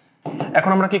থিটা।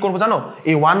 এখন আমরা কি করব জানো,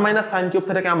 এই 1 মাইনাস sin কিউব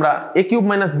থিটাকে আমরা a cube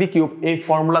minus b cube এই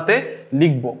ফর্মুলাতে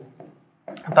লিখব।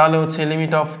 তাহলে হচ্ছে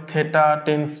limit of theta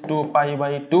tends to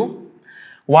π/2,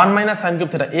 1 minus sin cube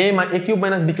theta a cube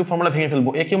minus b cube formula ভেঙে ফেলবো,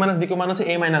 a cube minus b cube মানে হচ্ছে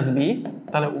a মাইনাস b,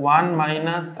 তাহলে 1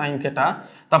 মাইনাস sin থিটা,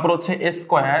 তারপর হচ্ছে a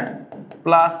square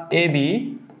plus ab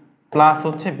plus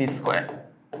হচ্ছে b square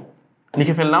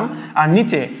লিখে ফেললাম। আর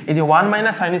নিচে এই যে 1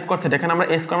 মাইনাস sin স্কয়ার থিটা, এখানে আমরা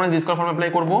a square minus b square formula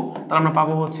apply করব, তাহলে আমরা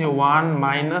পাবো হচ্ছে 1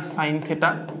 minus sin theta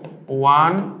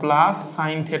 1 plus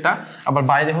sin theta, আবার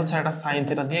বাইরে হচ্ছে একটা sin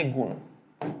থিটা দিয়ে গুণ।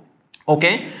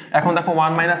 ওকে, এখন দেখো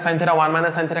 1 minus sin theta 1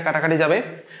 minus sin theta কাটাকাটি যাবে,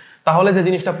 তাহলে যে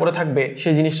জিনিসটা পড়ে থাকবে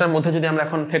সেই জিনিসটার মধ্যে যদি আমরা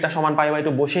এখন থিটা সমান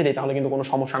π/2 বসিয়ে দিই তাহলে কিন্তু কোনো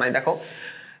সমস্যা নাই। দেখো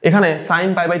এখানে sin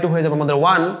π/2 হয়ে যাবে আমাদের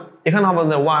 1, এখানে হবে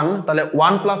আমাদের 1, তাহলে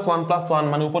 1 প্লাস 1 প্লাস 1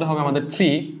 মানে উপরে হবে আমাদের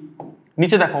 3,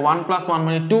 নিচে দেখো 1 প্লাস 1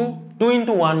 মানে 2, 2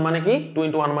 ইন্টু 1 মানে কি 2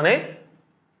 ইন্টু 1 মানে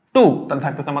 2, তাহলে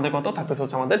থাকতেছে আমাদের কত, থাকতেছে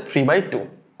হচ্ছে আমাদের 3/2।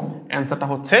 অ্যান্সারটা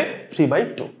হচ্ছে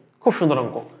 3/2। খুব সুন্দর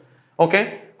অঙ্ক। ওকে,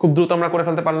 খুব দ্রুত আমরা করে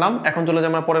ফেলতে পারলাম। এখন চলে যাই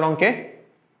আমরা পরের অঙ্কে।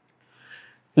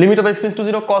 Limit of x tends to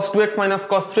 0 cos 2x minus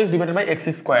cos 3x divided by x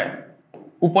square,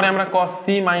 উপরে আমরা cos c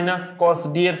minus cos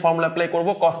d এর ফর্মুলা অ্যাপ্লাই করব।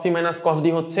 cos c minus cos d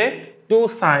হচ্ছে 2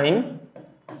 sin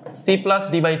c plus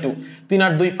d by 2, 3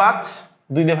 আর 2 5,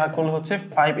 2 দিয়ে ভাগ করলে হচ্ছে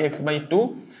 5x/2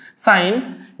 sin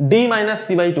d minus c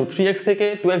by 2, 3x থেকে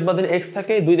 2x বাদ দিলে x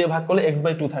থাকে, 2 দিয়ে ভাগ করলে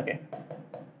x/2 থাকে,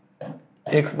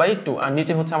 x/2, আর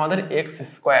নিচে হচ্ছে আমাদের x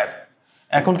স্কয়ার।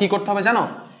 এখন কি করতে হবে জানো,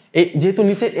 এই যেহেতু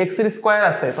নিচে x এর স্কয়ার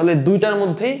আছে তাহলে দুইটার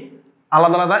মধ্যেই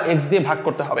আলাদা আলাদা x দিয়ে ভাগ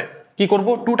করতে হবে। কি করব,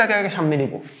 2টাকে আগে সামনে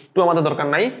নিব, 2 আমাদের দরকার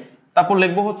নাই, তারপর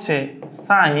লিখব হচ্ছে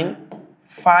sin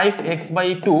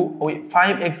 5x/2, ওই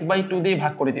 5x/2 দিয়ে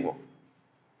ভাগ করে দিব,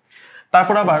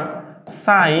 তারপর আবার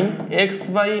sin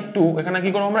x/2, এখানে কি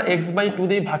করব আমরা x/2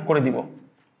 দিয়ে ভাগ করে দিব।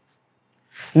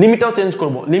 লিমিটটাও চেঞ্জ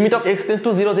করব, limit of x tends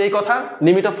to 0 যেই কথা,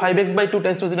 limit of 5x/2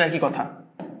 tends to 0 একই কথা,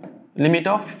 limit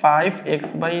of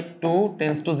 5x/2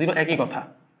 tends to 0 একই কথা,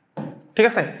 ঠিক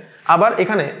আছে? আবার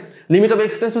এখানে limit of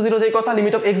x tends to 0 যেই কথা,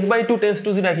 limit of x/2 tends to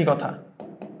 0 একই কথা,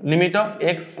 limit of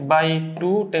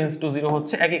x/2 tends to 0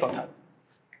 হচ্ছে একই কথা।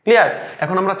 ক্লিয়ার?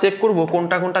 এখন আমরা চেক করব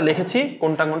কোনটা কোনটা লিখেছি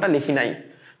কোনটা কোনটা লিখি নাই।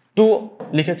 2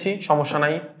 লিখেছি, সমস্যা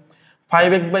নাই।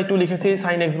 5x/2 লিখেছি,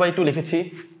 sin x/2 লিখেছি,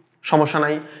 সমস্যা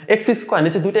নাই। x স্কয়ার,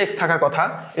 নিচে দুইটা x থাকার কথা,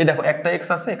 এই দেখো একটা x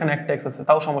আছে, এখানে একটা x আছে,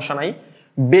 তাও সমস্যা নাই।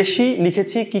 বেশি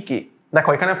লিখেছি কি কি, দেখো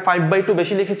এখানে 5/2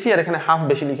 বেশি লিখেছি আর এখানে হাফ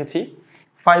বেশি লিখেছি।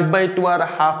 5/2 আর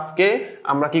হাফ কে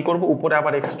আমরা কি করব, উপরে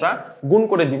আবার এক্সট্রা গুণ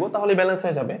করে দিব, তাহলে ব্যালেন্স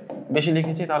হয়ে যাবে। বেশি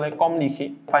লিখেছি তাহলে কম লিখি,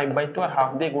 5/2 আর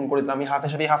হাফ দিয়ে গুণ করে দিলাম, আমি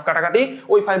হাফের সাথে হাফ কাটাকাটি,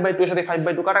 ওই 5/2 এর সাথে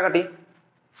 5/2 কাটাকাটি।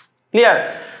 ক্লিয়ার?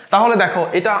 তাহলে দেখো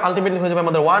এটা আলটিমেটলি হয়ে যাবে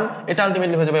আমাদের 1, এটা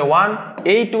আলটিমেটলি হয়ে যাবে 1,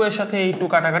 এই 2 এর সাথে এই 2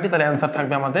 কাটাকাটি, তাহলে অ্যানসার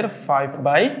থাকবে আমাদের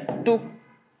 5/2।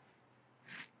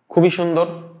 খুবই সুন্দর।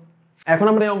 এখন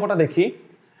আমরা এই অঙ্কটা দেখি।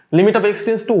 Limit of x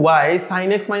tends to y sin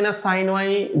x minus sin y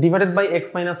divided by x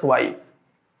minus y।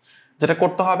 যেটা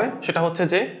করতে হবে সেটা হচ্ছে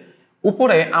যে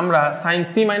উপরে আমরা sin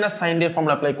c minus sin d এর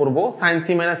ফর্মুলা অ্যাপ্লাই করব। sin c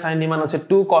minus sin d মানে হচ্ছে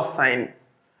 2 cos sin,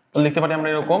 তো লিখতে পারি আমরা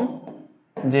এরকম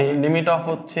যে লিমিট অফ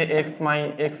হচ্ছে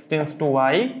x টেন্ডস টু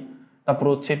y, তারপর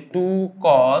হচ্ছে 2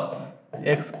 cos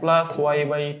x plus y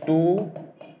by 2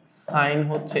 sin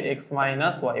হচ্ছে x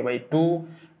মাইনাস y বাই 2,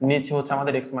 নিচে হচ্ছে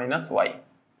আমাদের x মাইনাস y।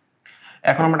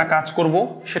 এখন আমরা একটা কাজ করব,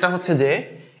 সেটা হচ্ছে যে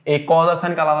এই cos আর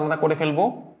sin কে আলাদা আলাদা করে ফেলবো।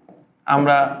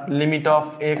 আমরা limit of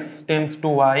x tends to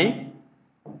y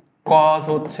cos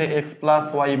হচ্ছে x প্লাস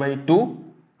y বাই 2,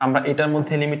 আমরা এটার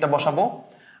মধ্যে লিমিটটা বসাবো।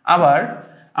 আবার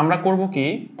আমরা করব কি,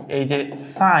 এই যে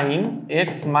sin x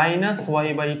 -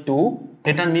 y/2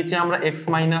 এটার নিচে আমরা x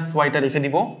 - y টা রেখে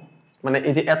দিব, মানে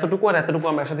এই যে এতটুকু আর এতটুকু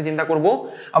আমরা একসাথে চিন্তা করব।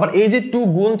 আবার এই যে 2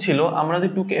 গুণ ছিল, আমরা যদি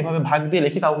 2 কে এভাবে ভাগ দিয়ে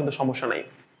লিখি তাও কিন্তু সমস্যা নাই,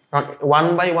 কারণ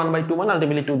 1/1/2 মানে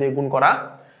আলটিমেটলি 2 দিয়ে গুণ করা।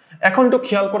 এখন একটু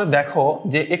খেয়াল করে দেখো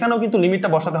যে এখানেও কিন্তু লিমিটটা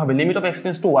বসাতে হবে, limit of x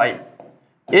tends to y।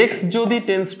 x যদি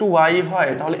টেন্ডস টু y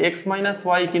হয় তাহলে x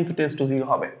 - y কিন্তু টেন্ডস টু 0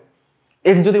 হবে।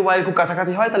 x যদি y এর খুব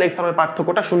কাছাকাছি হয় তাহলে x আর y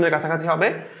পার্থক্যটা শূন্যের কাছাকাছি হবে,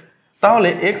 তাহলে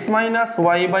x -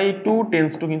 y/2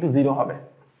 টেন্ডস টু কিন্তু 0 হবে।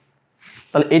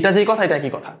 তাহলে এটা যেই কথা এটা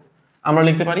একই কথা, আমরা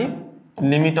লিখতে পারি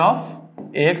limit of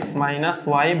x -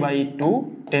 y/2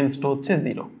 tends to হচ্ছে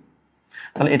 0।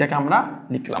 তাহলে এটাকে আমরা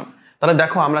লিখলাম। তাহলে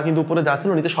দেখো আমরা কিন্তু উপরে যা ছিল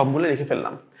নিচে সবগুলো লিখে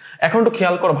ফেললাম। এখন একটু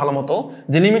খেয়াল করো ভালো মতো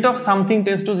যে limit of something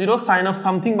tends to 0 sign of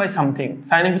something by something,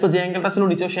 সাইনের ভিতর যে অ্যাঙ্গেলটা ছিল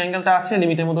নিচেও সেই অ্যাঙ্গেলটা আছে,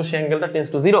 লিমিটের মধ্যে সেই অ্যাঙ্গেলটা টেন্ডস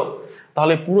টু 0,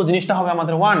 তাহলে পুরো জিনিসটা হবে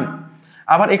আমাদের 1।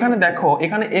 আবার এখানে দেখো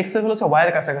এখানে x এর ভ্যালু হচ্ছে y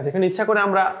এর কাছাকাছি, এখানে ইচ্ছা করে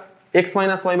আমরা x -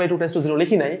 y/2 টেন্ডস টু 0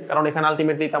 লিখি নাই, কারণ এখানে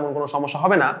আলটিমেটলি তেমন কোনো সমস্যা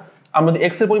হবে না। আমরা যদি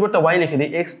x এর পরিবর্তে y লিখে দিই,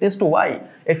 x tends to y,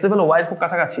 x এর ভ্যালু y এর খুব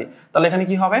কাছাকাছি, তাহলে এখানে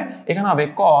কি হবে, এখানে হবে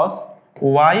cos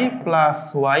y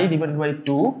 + y divided by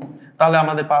 2, তাহলে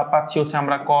আমাদের পাচ্ছি হচ্ছে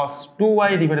আমরা cos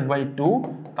 2y ডিভাইডেড বাই 2,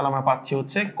 তাহলে আমরা পাচ্ছি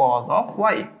হচ্ছে cos অফ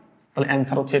y। তাহলে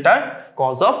অ্যানসার হচ্ছে এটার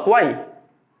cos অফ y।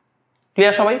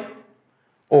 ক্লিয়ার সবাই?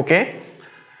 ওকে,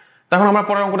 তখন আমরা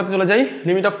পরের অঙ্কটাতে চলে যাই।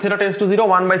 Limit of theta tends to 0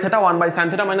 1/θ 1/sin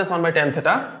θ - 1/tan θ।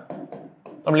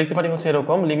 আমরা লিখতে পারি হচ্ছে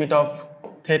এরকম, limit of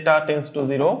theta tends to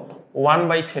 0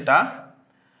 1/θ,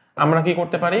 আমরা কি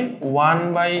করতে পারি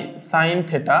 1/sin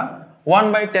θ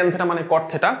 1/tan θ মানে cot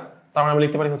θ, তার মানে আমরা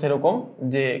লিখতে পারি হচ্ছে এরকম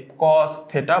যে cos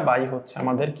θ বাই হচ্ছে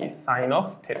আমাদের কি sin অফ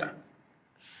θ।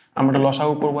 আমরা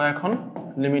লসাগু করব এখন,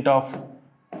 limit of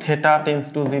theta tends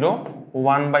to 0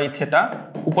 1/θ,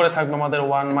 উপরে থাকবে আমাদের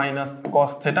 1 -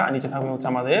 cos θ, নিচে থাকবে হচ্ছে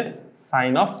আমাদের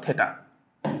sin অফ θ।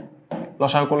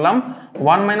 লসাগু করলাম,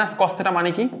 1 - cos θ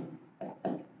মানে কি,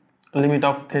 limit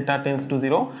of theta tends to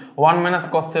 0 1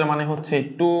 - cos θ মানে হচ্ছে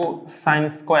 2 sin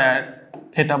স্কয়ার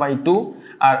θ/2,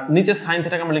 আর নিচে sin θ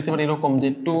কে আমরা লিখতে পারি এরকম যে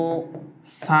 2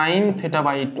 sin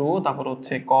θ/2, তারপর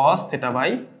হচ্ছে cos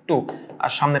θ/2,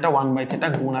 আর সামনেটা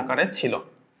 1/θ গুণ আকারে ছিল।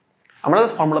 আমরা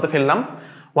জাস্ট ফর্মুলাতে ফেললাম,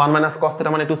 1 - cos θ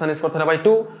মানে 2 sin স্কয়ার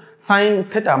θ/2, sin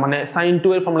θ মানে sin 2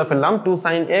 এর ফর্মুলা ফেললাম 2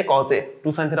 sin a cos a,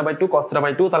 2 sin θ/2 cos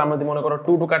θ/2। তাহলে আমরা যদি মনে করো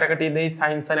 2 কাটাকাটি দেই,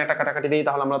 sin একটা কাটাকাটি দেই,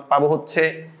 তাহলে আমরা পাবো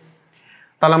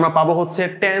হচ্ছে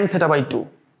tan θ/2।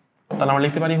 তাহলে আমরা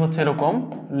লিখতে পারি হচ্ছে এরকম,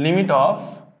 limit of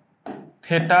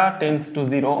theta tends to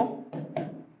 0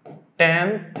 tan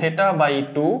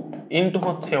θ/2 into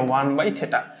হচ্ছে 1/θ।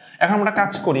 এখন আমরা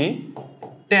কাজ করি,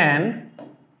 tan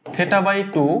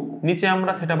θ/2 নিচে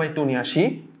আমরা θ/2 নিয়ে আসি,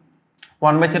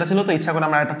 1/θ ছিল তো ইচ্ছা করে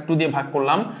আমরা এটা 2 দিয়ে ভাগ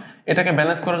করলাম, এটাকে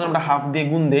ব্যালেন্স করার জন্য আমরা হাফ দিয়ে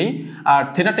গুণ দেই, আর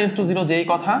থিটা টেন্ডস টু 0 যেই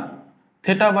কথা,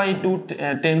 θ/2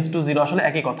 টেন্ডস টু 0 আসলে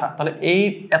একই কথা। তাহলে এই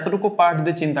এতটুকু পার্ট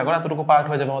দিয়ে চিন্তা করো, এতটুকু পার্ট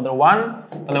হয়ে যাবে আমাদের 1,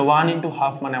 তাহলে 1 ইনটু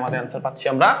হাফ মানে আমাদের অ্যান্সার পাচ্ছি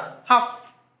আমরা হাফ।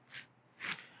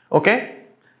 ওকে,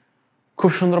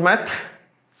 খুব সুন্দর ম্যাথ,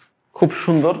 খুব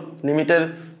সুন্দর, লিমিটের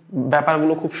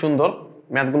ব্যাপারগুলো খুব সুন্দর,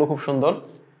 ম্যাথগুলো খুব সুন্দর।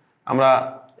 আমরা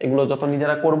এগুলো যত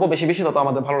নিজেরা করব বেশি বেশি তত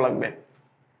আমাদের ভালো লাগবে।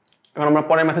 এখন আমরা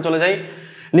পরের ম্যাথে চলে যাই।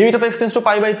 Limit of x tends to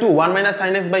π/2 1 -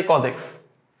 sin x by cos x।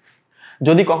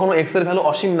 যদি কখনো x এর ভ্যালু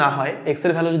অসীম না হয়, x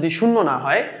এর ভ্যালু যদি শূন্য না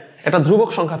হয়, একটা ধ্রুবক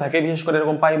সংখ্যা থাকে, বিশেষ করে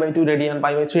এরকম π/2 রেডিয়ান,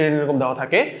 π/3 রেডিয়ান এরকম দেওয়া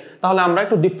থাকে, তাহলে আমরা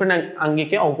একটু ডিফারেন্ট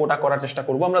আঙ্গিকে অঙ্কটা করার চেষ্টা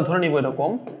করব। আমরা ধরে নিব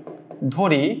এরকম,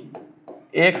 ধরি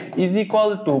x =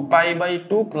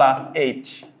 π/2 + h।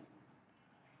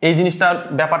 এই জিনিসটার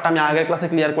ব্যাপারটা আমি আগের ক্লাসে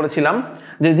ক্লিয়ার করেছিলাম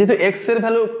যে যেহেতু x এর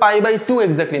ভ্যালু π/2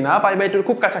 এক্স্যাক্টলি না, π/2 এর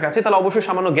খুব কাছাকাছি, তাহলে অবশ্যই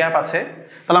সামান্য গ্যাপ আছে।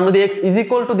 তাহলে আমরা যদি x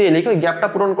 = দিয়ে লিখি, ওই গ্যাপটা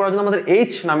পূরণ করার জন্য আমাদের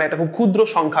h নামে একটা খুব ক্ষুদ্র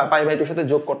সংখ্যা π/2 এর সাথে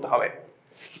যোগ করতে হবে।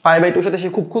 π/2 এর সাথে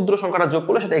সেই খুব ক্ষুদ্র সংখ্যাটা যোগ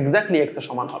করলে সেটা এক্স্যাক্টলি x এর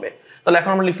সমান হবে। তাহলে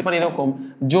এখন আমরা লিখতে পারি এরকম,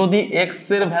 যদি x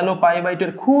এর ভ্যালু π/2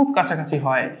 এর খুব কাছাকাছি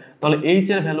হয়, তাহলে h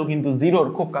এর ভ্যালু কিন্তু 0 এর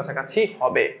খুব কাছাকাছি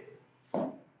হবে।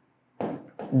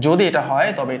 যদি এটা হয়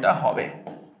তবে এটা হবে।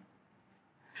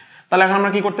 তাহলে এখন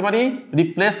আমরা কি করতে পারি,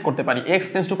 রিপ্লেস করতে পারি। x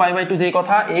টেন্ডস টু π/2 যেই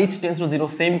কথা, h টেন্ডস টু 0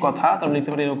 সেম কথা। তাহলে লিখতে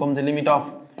পারি এরকম যে limit of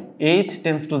h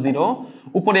tends to 0,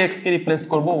 উপরে x কে রিপ্লেস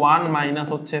করব 1 মাইনাস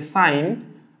হচ্ছে sin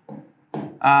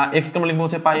x কে আমরা লিখব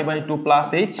হচ্ছে π/2 প্লাস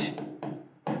h,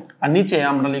 আর নিচে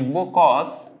আমরা লিখব cos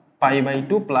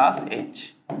π/2 প্লাস h।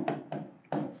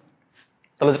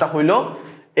 তাহলে যেটা হইলো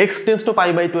x টেন্ডস টু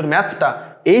π/2 এর ম্যাথটা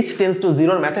h টেন্ডস টু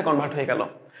 0 এর ম্যাথে কনভার্ট হয়ে গেল।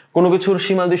 কোনো কিছুর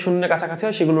সীমা যদি শূন্যের কাছাকাছি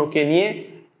হয় সেগুলোকে নিয়ে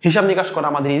হিসাব নিকাশ করা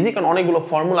আমাদের ইজি, কারণ অনেকগুলো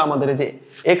ফর্মুলা আমাদের যে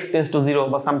x টেন্ডস টু 0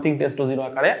 বা সামথিং টেন্ডস টু 0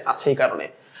 আকারে আছে এই কারণে।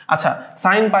 আচ্ছা,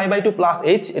 sin π/2 প্লাস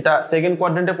h এটা সেকেন্ড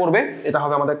কোয়াড্রেন্টে পড়বে, এটা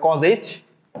হবে আমাদের cos h।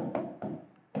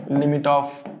 Limit of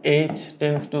h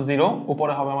tends to 0,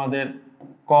 উপরে হবে আমাদের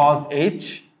cos h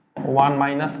 1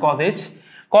 minus cos h,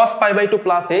 cos pi by 2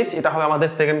 plus h, এটা হবে আমাদের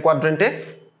সেকেন্ড কোয়াড্রেন্টে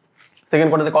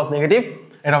cos নেগেটিভ,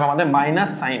 এটা হবে আমাদের মাইনাস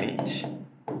sin h।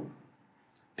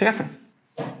 ঠিক আছে,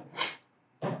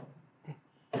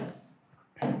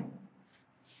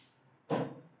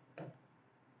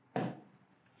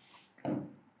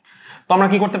 তো আমরা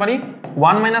কি করতে পারি,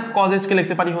 1 মাইনাস cos h কে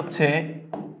লিখতে পারি হচ্ছে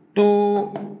 2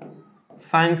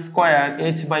 sin স্কয়ার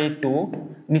h বাই 2,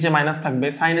 নিচে মাইনাস থাকবে,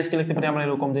 sin h কে লিখতে পারি আমরা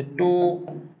এরকম যে 2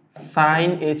 sin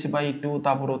h বাই 2,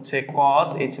 তারপর হচ্ছে cos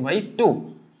h by 2,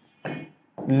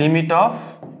 limit of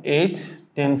h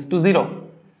tends to 0,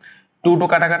 2 two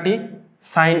কাটাকাটি,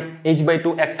 sin h বাই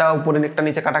 2 একটা উপরে একটা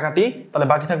নিচে কাটাকাটি, তাহলে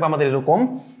বাকি থাকবে আমাদের এরকম,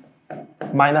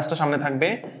 মাইনাসটা সামনে থাকবে,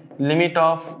 limit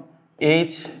of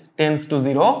h tends to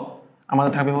 0,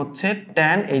 আমাদের থাকবে হচ্ছে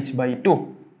tan h by 2,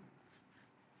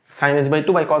 sin h by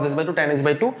 2 by cos h by 2 tan h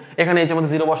by 2, এখানে h এর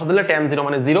মধ্যে 0 বসা দিলে tan 0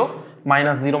 মানে 0,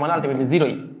 মাইনাস 0 মানে আলটিমেটলি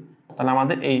 0ই, তাহলে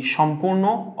আমাদের এই সম্পূর্ণ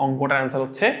অঙ্কটার অ্যান্সার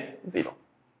হচ্ছে 0।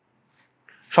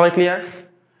 সবাই ক্লিয়ার?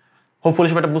 হোপফুলি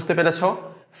সবাই এটা বুঝতে পেরেছো।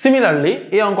 সিমিলারলি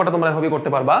এই অঙ্কটা তোমরা এভাবে করতে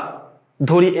পারবা,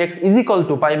 ধরি x is equal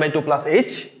to pi by 2 plus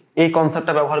h, এই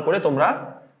কনসেপ্টটা ব্যবহার করে তোমরা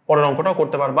পরের অঙ্কটাও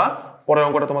করতে পারবা। পরের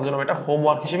অঙ্কটা তোমার জন্য এটা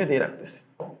হোমওয়ার্ক হিসেবে দিয়ে রাখতেছি।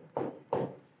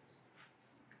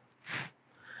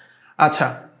 আচ্ছা,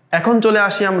 এখন চলে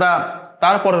আসি আমরা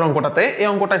তারপরের অঙ্কটাতে। এই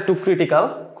অঙ্কটা একটু ক্রিটিক্যাল,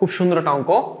 খুব সুন্দর একটা অঙ্ক।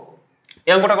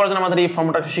 এই অঙ্কটা করার জন্য আমাদের এই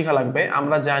ফর্মুলাটা শেখা লাগবে।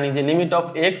 আমরা জানি যে limit of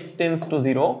x tends to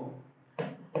 0,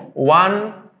 1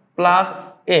 plus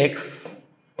x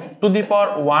to the power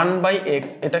 1 by x,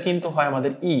 এটা কিন্তু হয়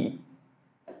আমাদের e।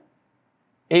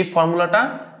 এই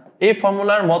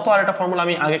ফর্মুলার মতো আর একটা ফর্মুলা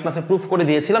আমি আগের ক্লাসে প্রুফ করে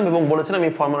দিয়েছিলাম এবং বলেছিলাম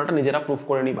এই ফর্মুলাটা নিজেরা প্রুফ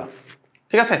করে নিবা।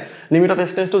 ঠিক আছে, limit of x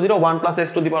tends to 0, 1 plus x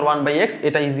to the power 1 by x,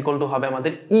 এটা ইজ ইকুয়াল টু হবে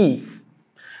আমাদের e।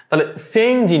 তাহলে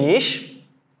সেম জিনিস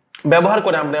ব্যবহার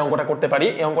করে আমরা এই অঙ্কটা করতে পারি।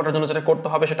 এই অঙ্কটার জন্য যেটা করতে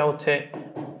হবে সেটা হচ্ছে,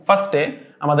 ফার্স্টে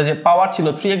আমাদের যে পাওয়ার ছিল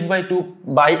 3x বাই 2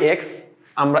 বাই x,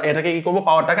 আমরা এটাকে কি করব,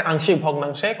 পাওয়ারটাকে আংশিক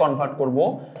ভগ্নাংশে কনভার্ট করব।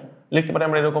 লিখতে পারি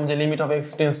আমরা এরকম যে limit of x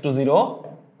tends to 0,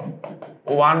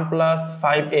 1 plus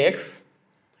 5x,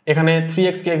 এখানে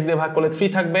 3x কে x দিয়ে ভাগ করলে 3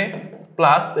 থাকবে,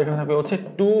 প্লাস এখানে থাকবে হচ্ছে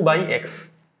 2 বাই x,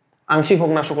 আংশিক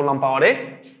ভগ্নাংশ করলাম পাওয়ারে।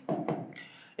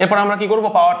 এরপর আমরা কি করব,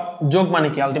 পাওয়ার যোগ মানে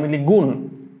কি আলটিমেটলি গুণ,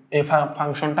 এই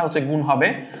ফাংশনটা হচ্ছে গুণ হবে।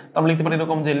 তো আমরা লিখতে পারি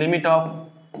এরকম যে limit of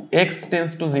x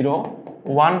tends to 0,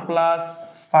 1 plus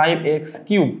 5x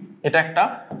cube, এটা একটা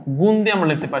গুণ দিয়ে আমরা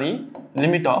লিখতে পারি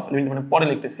লিমিট মানে পরে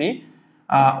লিখতেছি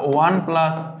 1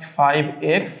 প্লাস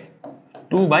 5x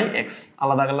 2 বাই x,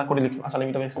 আলাদা আলাদা করে লিখলাম। আচ্ছা,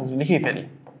 লিমিট অফ x লিখেই ফেলি।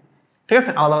 ঠিক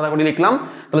আছে, আলাদা আলাদা করে লিখলাম।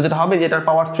 তাহলে যেটা হবে যে এটার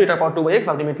পাওয়ার 3, এটার পাওয়ার 2 বাই x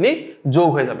আলটিমেটলি যোগ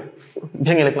হয়ে যাবে,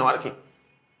 ভেঙে লিখলাম আর কি।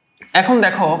 এখন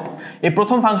দেখো, এই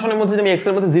প্রথম ফাংশনের মধ্যে যদি আমি x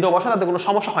এর মধ্যে 0 বসাই, তাতে কোনো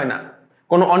সমস্যা হয় না,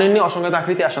 কোনো অনির্ণয় অসংজ্ঞাত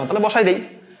আকৃতি আসে না। তাহলে বসাই দেই,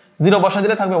 0 বসাই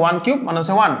দিলে থাকবে 1 কিউব মানে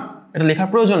হচ্ছে 1, এটা লেখার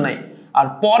প্রয়োজন নাই। আর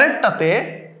পরেরটাতে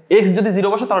x যদি 0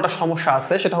 বসে তাহলে একটা সমস্যা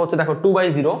আছে, সেটা হচ্ছে দেখো 2 বাই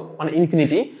 0 মানে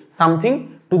infinity, something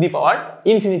to the power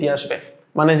infinity আসবে,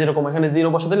 মানে যেরকম এখানে 0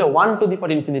 বসে দিলে 1 টু দি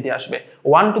পাওয়ার ইনফিনিটি আসবে।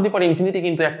 1 টু দি পাওয়ার ইনফিনিটি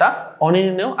কিন্তু একটা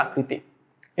অনির্ণয় আকৃতি,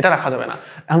 এটা রাখা যাবে না।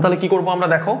 এখন তাহলে কি করব আমরা,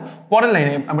 দেখো পরের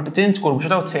লাইনে আমরা একটা চেঞ্জ করব,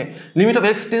 সেটা হচ্ছে limit of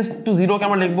x tends to 0 কে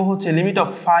আমরা লিখবো হচ্ছে limit of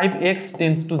 5x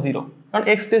tends to 0, কারণ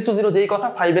x টেন্ডস টু 0 যেই কথা,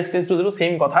 5x টেন্ডস টু 0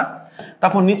 সেম কথা।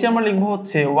 তারপর নিচে আমরা লিখবো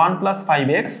হচ্ছে 1 প্লাস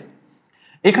 5x,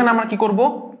 এখানে আমরা কি করব,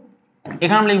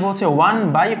 এখানে আমরা লিখবো হচ্ছে 1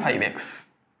 বাই 5x,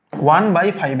 1 বাই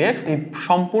 5x। এই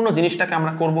সম্পূর্ণ জিনিসটাকে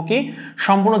আমরা করব কি,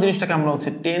 সম্পূর্ণ জিনিসটাকে আমরা হচ্ছে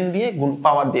 10 দিয়ে গুণ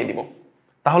পাওয়ার দিয়ে দিব।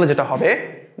 তাহলে যেটা হবে,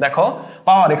 দেখো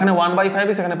পাওয়ার এখানে 1 বাই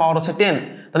 5x, এখানে পাওয়ার হচ্ছে 10,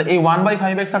 তাহলে এই 1 বাই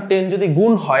 5x আর 10 যদি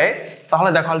গুণ হয়, তাহলে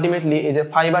দেখো আলটিমেটলি এই যে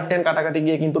 5 আর 10 কাটাকাটি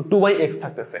গিয়ে কিন্তু 2 বাই x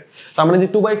থাকতেছে। তার মানে যে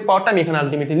 2 বাই x পাওয়ারটা আমি এখানে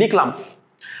আলটিমেটলি লিখলাম।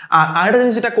 আর আরেকটা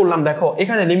জিনিস যেটা করলাম, দেখো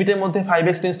এখানে লিমিটের মধ্যে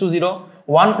 5x tends to 0,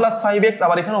 1 plus 5x,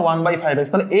 আবার এখানে 1 বাই 5x,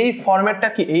 তাহলে এই ফরম্যাটটা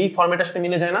কি এই ফরম্যাটের সাথে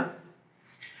মিলে যায় না?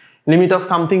 Limit of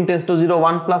something tends to 0,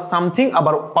 1 plus something,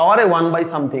 আবার পাওয়ারে 1 বাই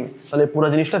সামথিং, তাহলে পুরো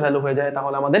জিনিসটা ভ্যালু হয়ে যায়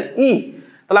তাহলে আমাদের e।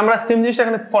 তাহলে আমরা সেম জিনিসটা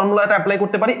এখানে ফর্মুলাটা অ্যাপ্লাই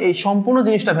করতে পারি, এই সম্পূর্ণ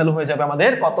জিনিসটা ভ্যালু হয়ে যাবে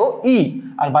আমাদের কত, e,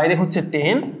 আর বাইরে হচ্ছে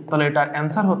 10, তাহলে এটার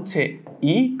অ্যান্সার হচ্ছে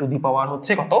e টু দি পাওয়ার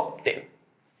হচ্ছে কত, 10।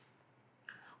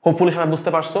 হোপফুলি সবাই বুঝতে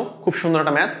পারছো, খুব সুন্দর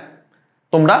একটা ম্যাথ।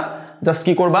 তোমরা জাস্ট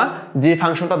কি করবা, যে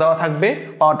ফাংশনটা দেওয়া থাকবে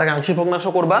পাওয়ারটাকে আংশিক ভগ্নাংশ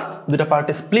করবা, দুটো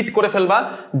পার্টে স্প্লিট করে ফেলবা,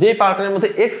 যে পার্টের মধ্যে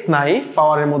x নাই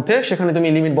পাওয়ারের মধ্যে সেখানে তুমি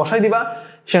লিমিট বসাই দিবা,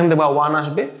 সেখানে দেখবা 1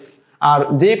 আসবে। আর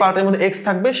যে পার্টের মধ্যে x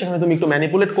থাকবে সেখানে তুমি একটু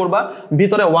ম্যানিপুলেট করবা,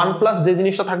 ভিতরে 1 প্লাস যে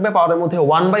জিনিসটা থাকবে পাওয়ারের মধ্যে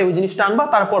 1 বাই ওই জিনিসটা আনবা,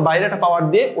 তারপর বাইরে একটা পাওয়ার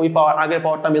দিয়ে ওই পাওয়ার আগের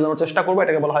পাওয়ারটা মেলানোর চেষ্টা করবে,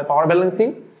 এটাকে বলা হয় পাওয়ার ব্যালেন্সিং।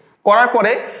 করার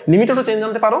পরে লিমিটেরও চেঞ্জ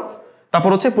আনতে পারো, তারপর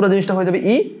হচ্ছে পুরো জিনিসটা হয়ে যাবে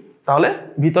e, তাহলে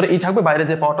ভিতরে ই থাকবে, বাইরে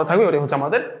যে পাওয়ারটা থাকবে ওটাই হচ্ছে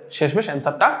আমাদের শেষমেশ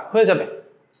অ্যান্সারটা হয়ে যাবে।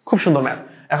 খুব সুন্দর ম্যাথ।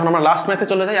 এখন আমরা লাস্ট ম্যাথে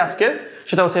চলে যাই আজকের,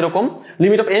 সেটা হচ্ছে এরকম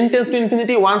limit of n tends to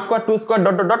infinity 1 square 2 square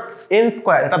dot dot dot n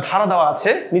square, এটা ধারা দেওয়া আছে,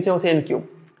 নিচে হচ্ছে n কিউব।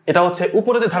 এটা হচ্ছে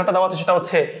উপরে যে ধারাটা দেওয়া আছে সেটা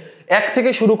হচ্ছে 1 থেকে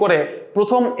শুরু করে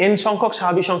প্রথম n সংখ্যক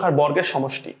স্বাভাবিক সংখ্যার বর্গের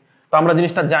সমষ্টি। তো আমরা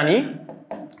জিনিসটা জানি,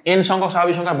 n সংখ্যক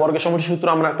স্বাভাবিক সংখ্যার বর্গের সমষ্টি সূত্র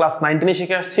আমরা ক্লাস 9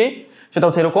 শিখে আসছি, সেটা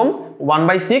হচ্ছে এরকম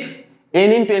 1/6 n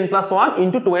into n plus 1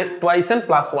 into twice n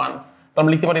plus 1। তো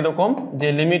আমরা লিখতে পারি এরকম যে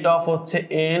লিমিট অফ হচ্ছে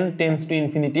n টেন্ডস টু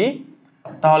ইনফিনিটি,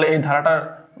 তাহলে এই ধারাটার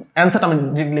অ্যান্সারটা আমি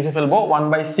লিখে ফেলবো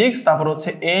 1/6, তারপর হচ্ছে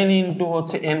n into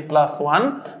হচ্ছে n plus 1,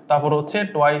 তারপর হচ্ছে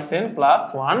twice n plus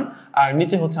 1, আর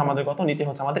নিচে হচ্ছে আমাদের কত, নিচে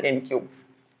হচ্ছে আমাদের n কিউব।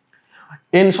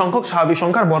 n সংখ্যক স্বাভাবিক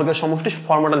সংখ্যার বর্গের সমষ্টি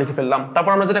ফর্মুলা লিখে ফেললাম।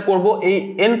 তারপর আমরা যেটা করব, এই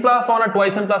n plus 1 আর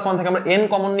twice n plus 1 থেকে আমরা n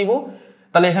কমন নিব,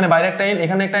 তাহলে এখানে বাইরে একটা n,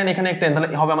 এখানে একটা n, এখানে একটা n, তাহলে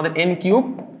হবে আমাদের n কিউব।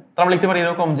 তাহলে আমরা লিখতে পারি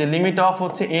এরকম যে লিমিট অফ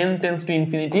হচ্ছে n টেন্ডস টু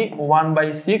ইনফিনিটি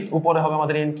 1/6, উপরে হবে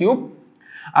আমাদের n কিউব,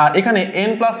 আর এখানে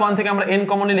n plus 1 থেকে আমরা n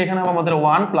কমন নিলে এখানে হবে আমাদের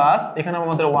 1 প্লাস, এখানে হবে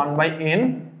আমাদের 1/n,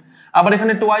 আবার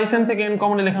এখানে twice n থেকে n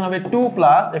কমন নিলে এখানে হবে 2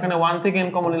 প্লাস, এখানে 1 থেকে n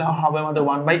কমন নিলে হবে আমাদের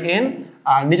 1/n,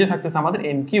 আর নিচে থাকতেছে আমাদের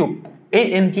n কিউব। এই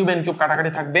n কিউব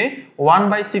কাটাকাটি থাকবে,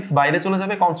 1/6 বাইরে চলে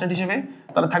যাবে কনস্ট্যান্ট হিসেবে,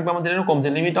 তাহলে থাকবে আমাদের এরকম যে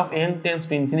limit of n tends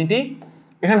to infinity,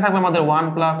 এখানে থাকবে আমাদের 1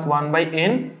 প্লাস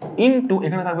 1/n ইনটু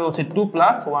এখানে থাকবে হচ্ছে 2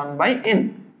 প্লাস 1/n।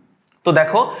 তো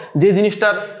দেখো যে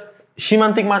জিনিসটার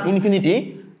সীমান্তিক মান ইনফিনিটি,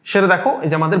 সেটা দেখো এই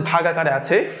যে আমাদের ভাগ আকারে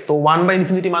আছে, তো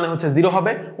 1/ইনফিনিটি মানে হচ্ছে 0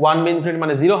 হবে, 1/ইনফিনিটি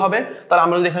মানে 0 হবে, তাহলে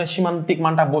আমরা যদি এখানে সীমান্তিক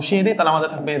মানটা বসিয়ে দিই তাহলে আমাদের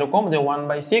থাকবে এরকম যে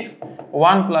 1/6,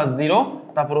 1 প্লাস 0,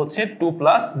 তারপর হচ্ছে 2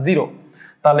 প্লাস 0,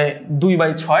 তাহলে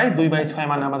 2/6, 2/6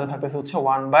 মানে আমাদের থাকতেছে হচ্ছে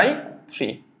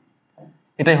 1/3।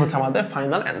 এটাই হচ্ছে আমাদের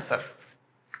ফাইনাল অ্যান্সার।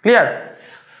 ক্লিয়ার?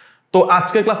 তো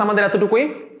আজকের ক্লাস আমাদের এতটুকুই,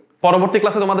 পরবর্তী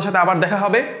ক্লাসে তোমাদের সাথে আবার দেখা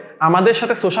হবে। আমাদের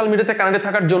সাথে সোশ্যাল মিডিয়াতে কানেক্টে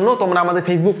থাকার জন্য তোমরা আমাদের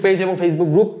ফেসবুক পেজ এবং ফেসবুক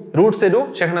গ্রুপ রুটস এডু,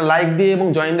 সেখানে লাইক দিয়ে এবং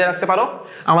জয়েন দিয়ে রাখতে পারো।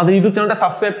 আমাদের ইউটিউব চ্যানেলটা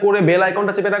সাবস্ক্রাইব করে বেল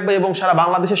আইকনটা চেপে রাখবে এবং সারা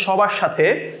বাংলাদেশের সবার সাথে,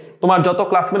 তোমার যত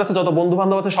ক্লাসমেট আছে, যত বন্ধু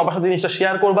বান্ধব আছে, সবার সাথে জিনিসটা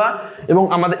শেয়ার করবা, এবং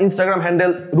আমাদের Instagram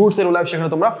handle roots edu live, সেখানে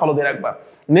তোমরা ফলো দিয়ে রাখবা।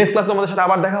 নেক্সট ক্লাসে তোমাদের সাথে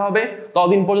আবার দেখা হবে,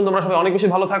 ততদিন পর্যন্ত তোমরা সবাই অনেক বেশি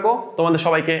ভালো থাকো। তোমাদের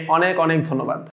সবাইকে অনেক অনেক ধন্যবাদ।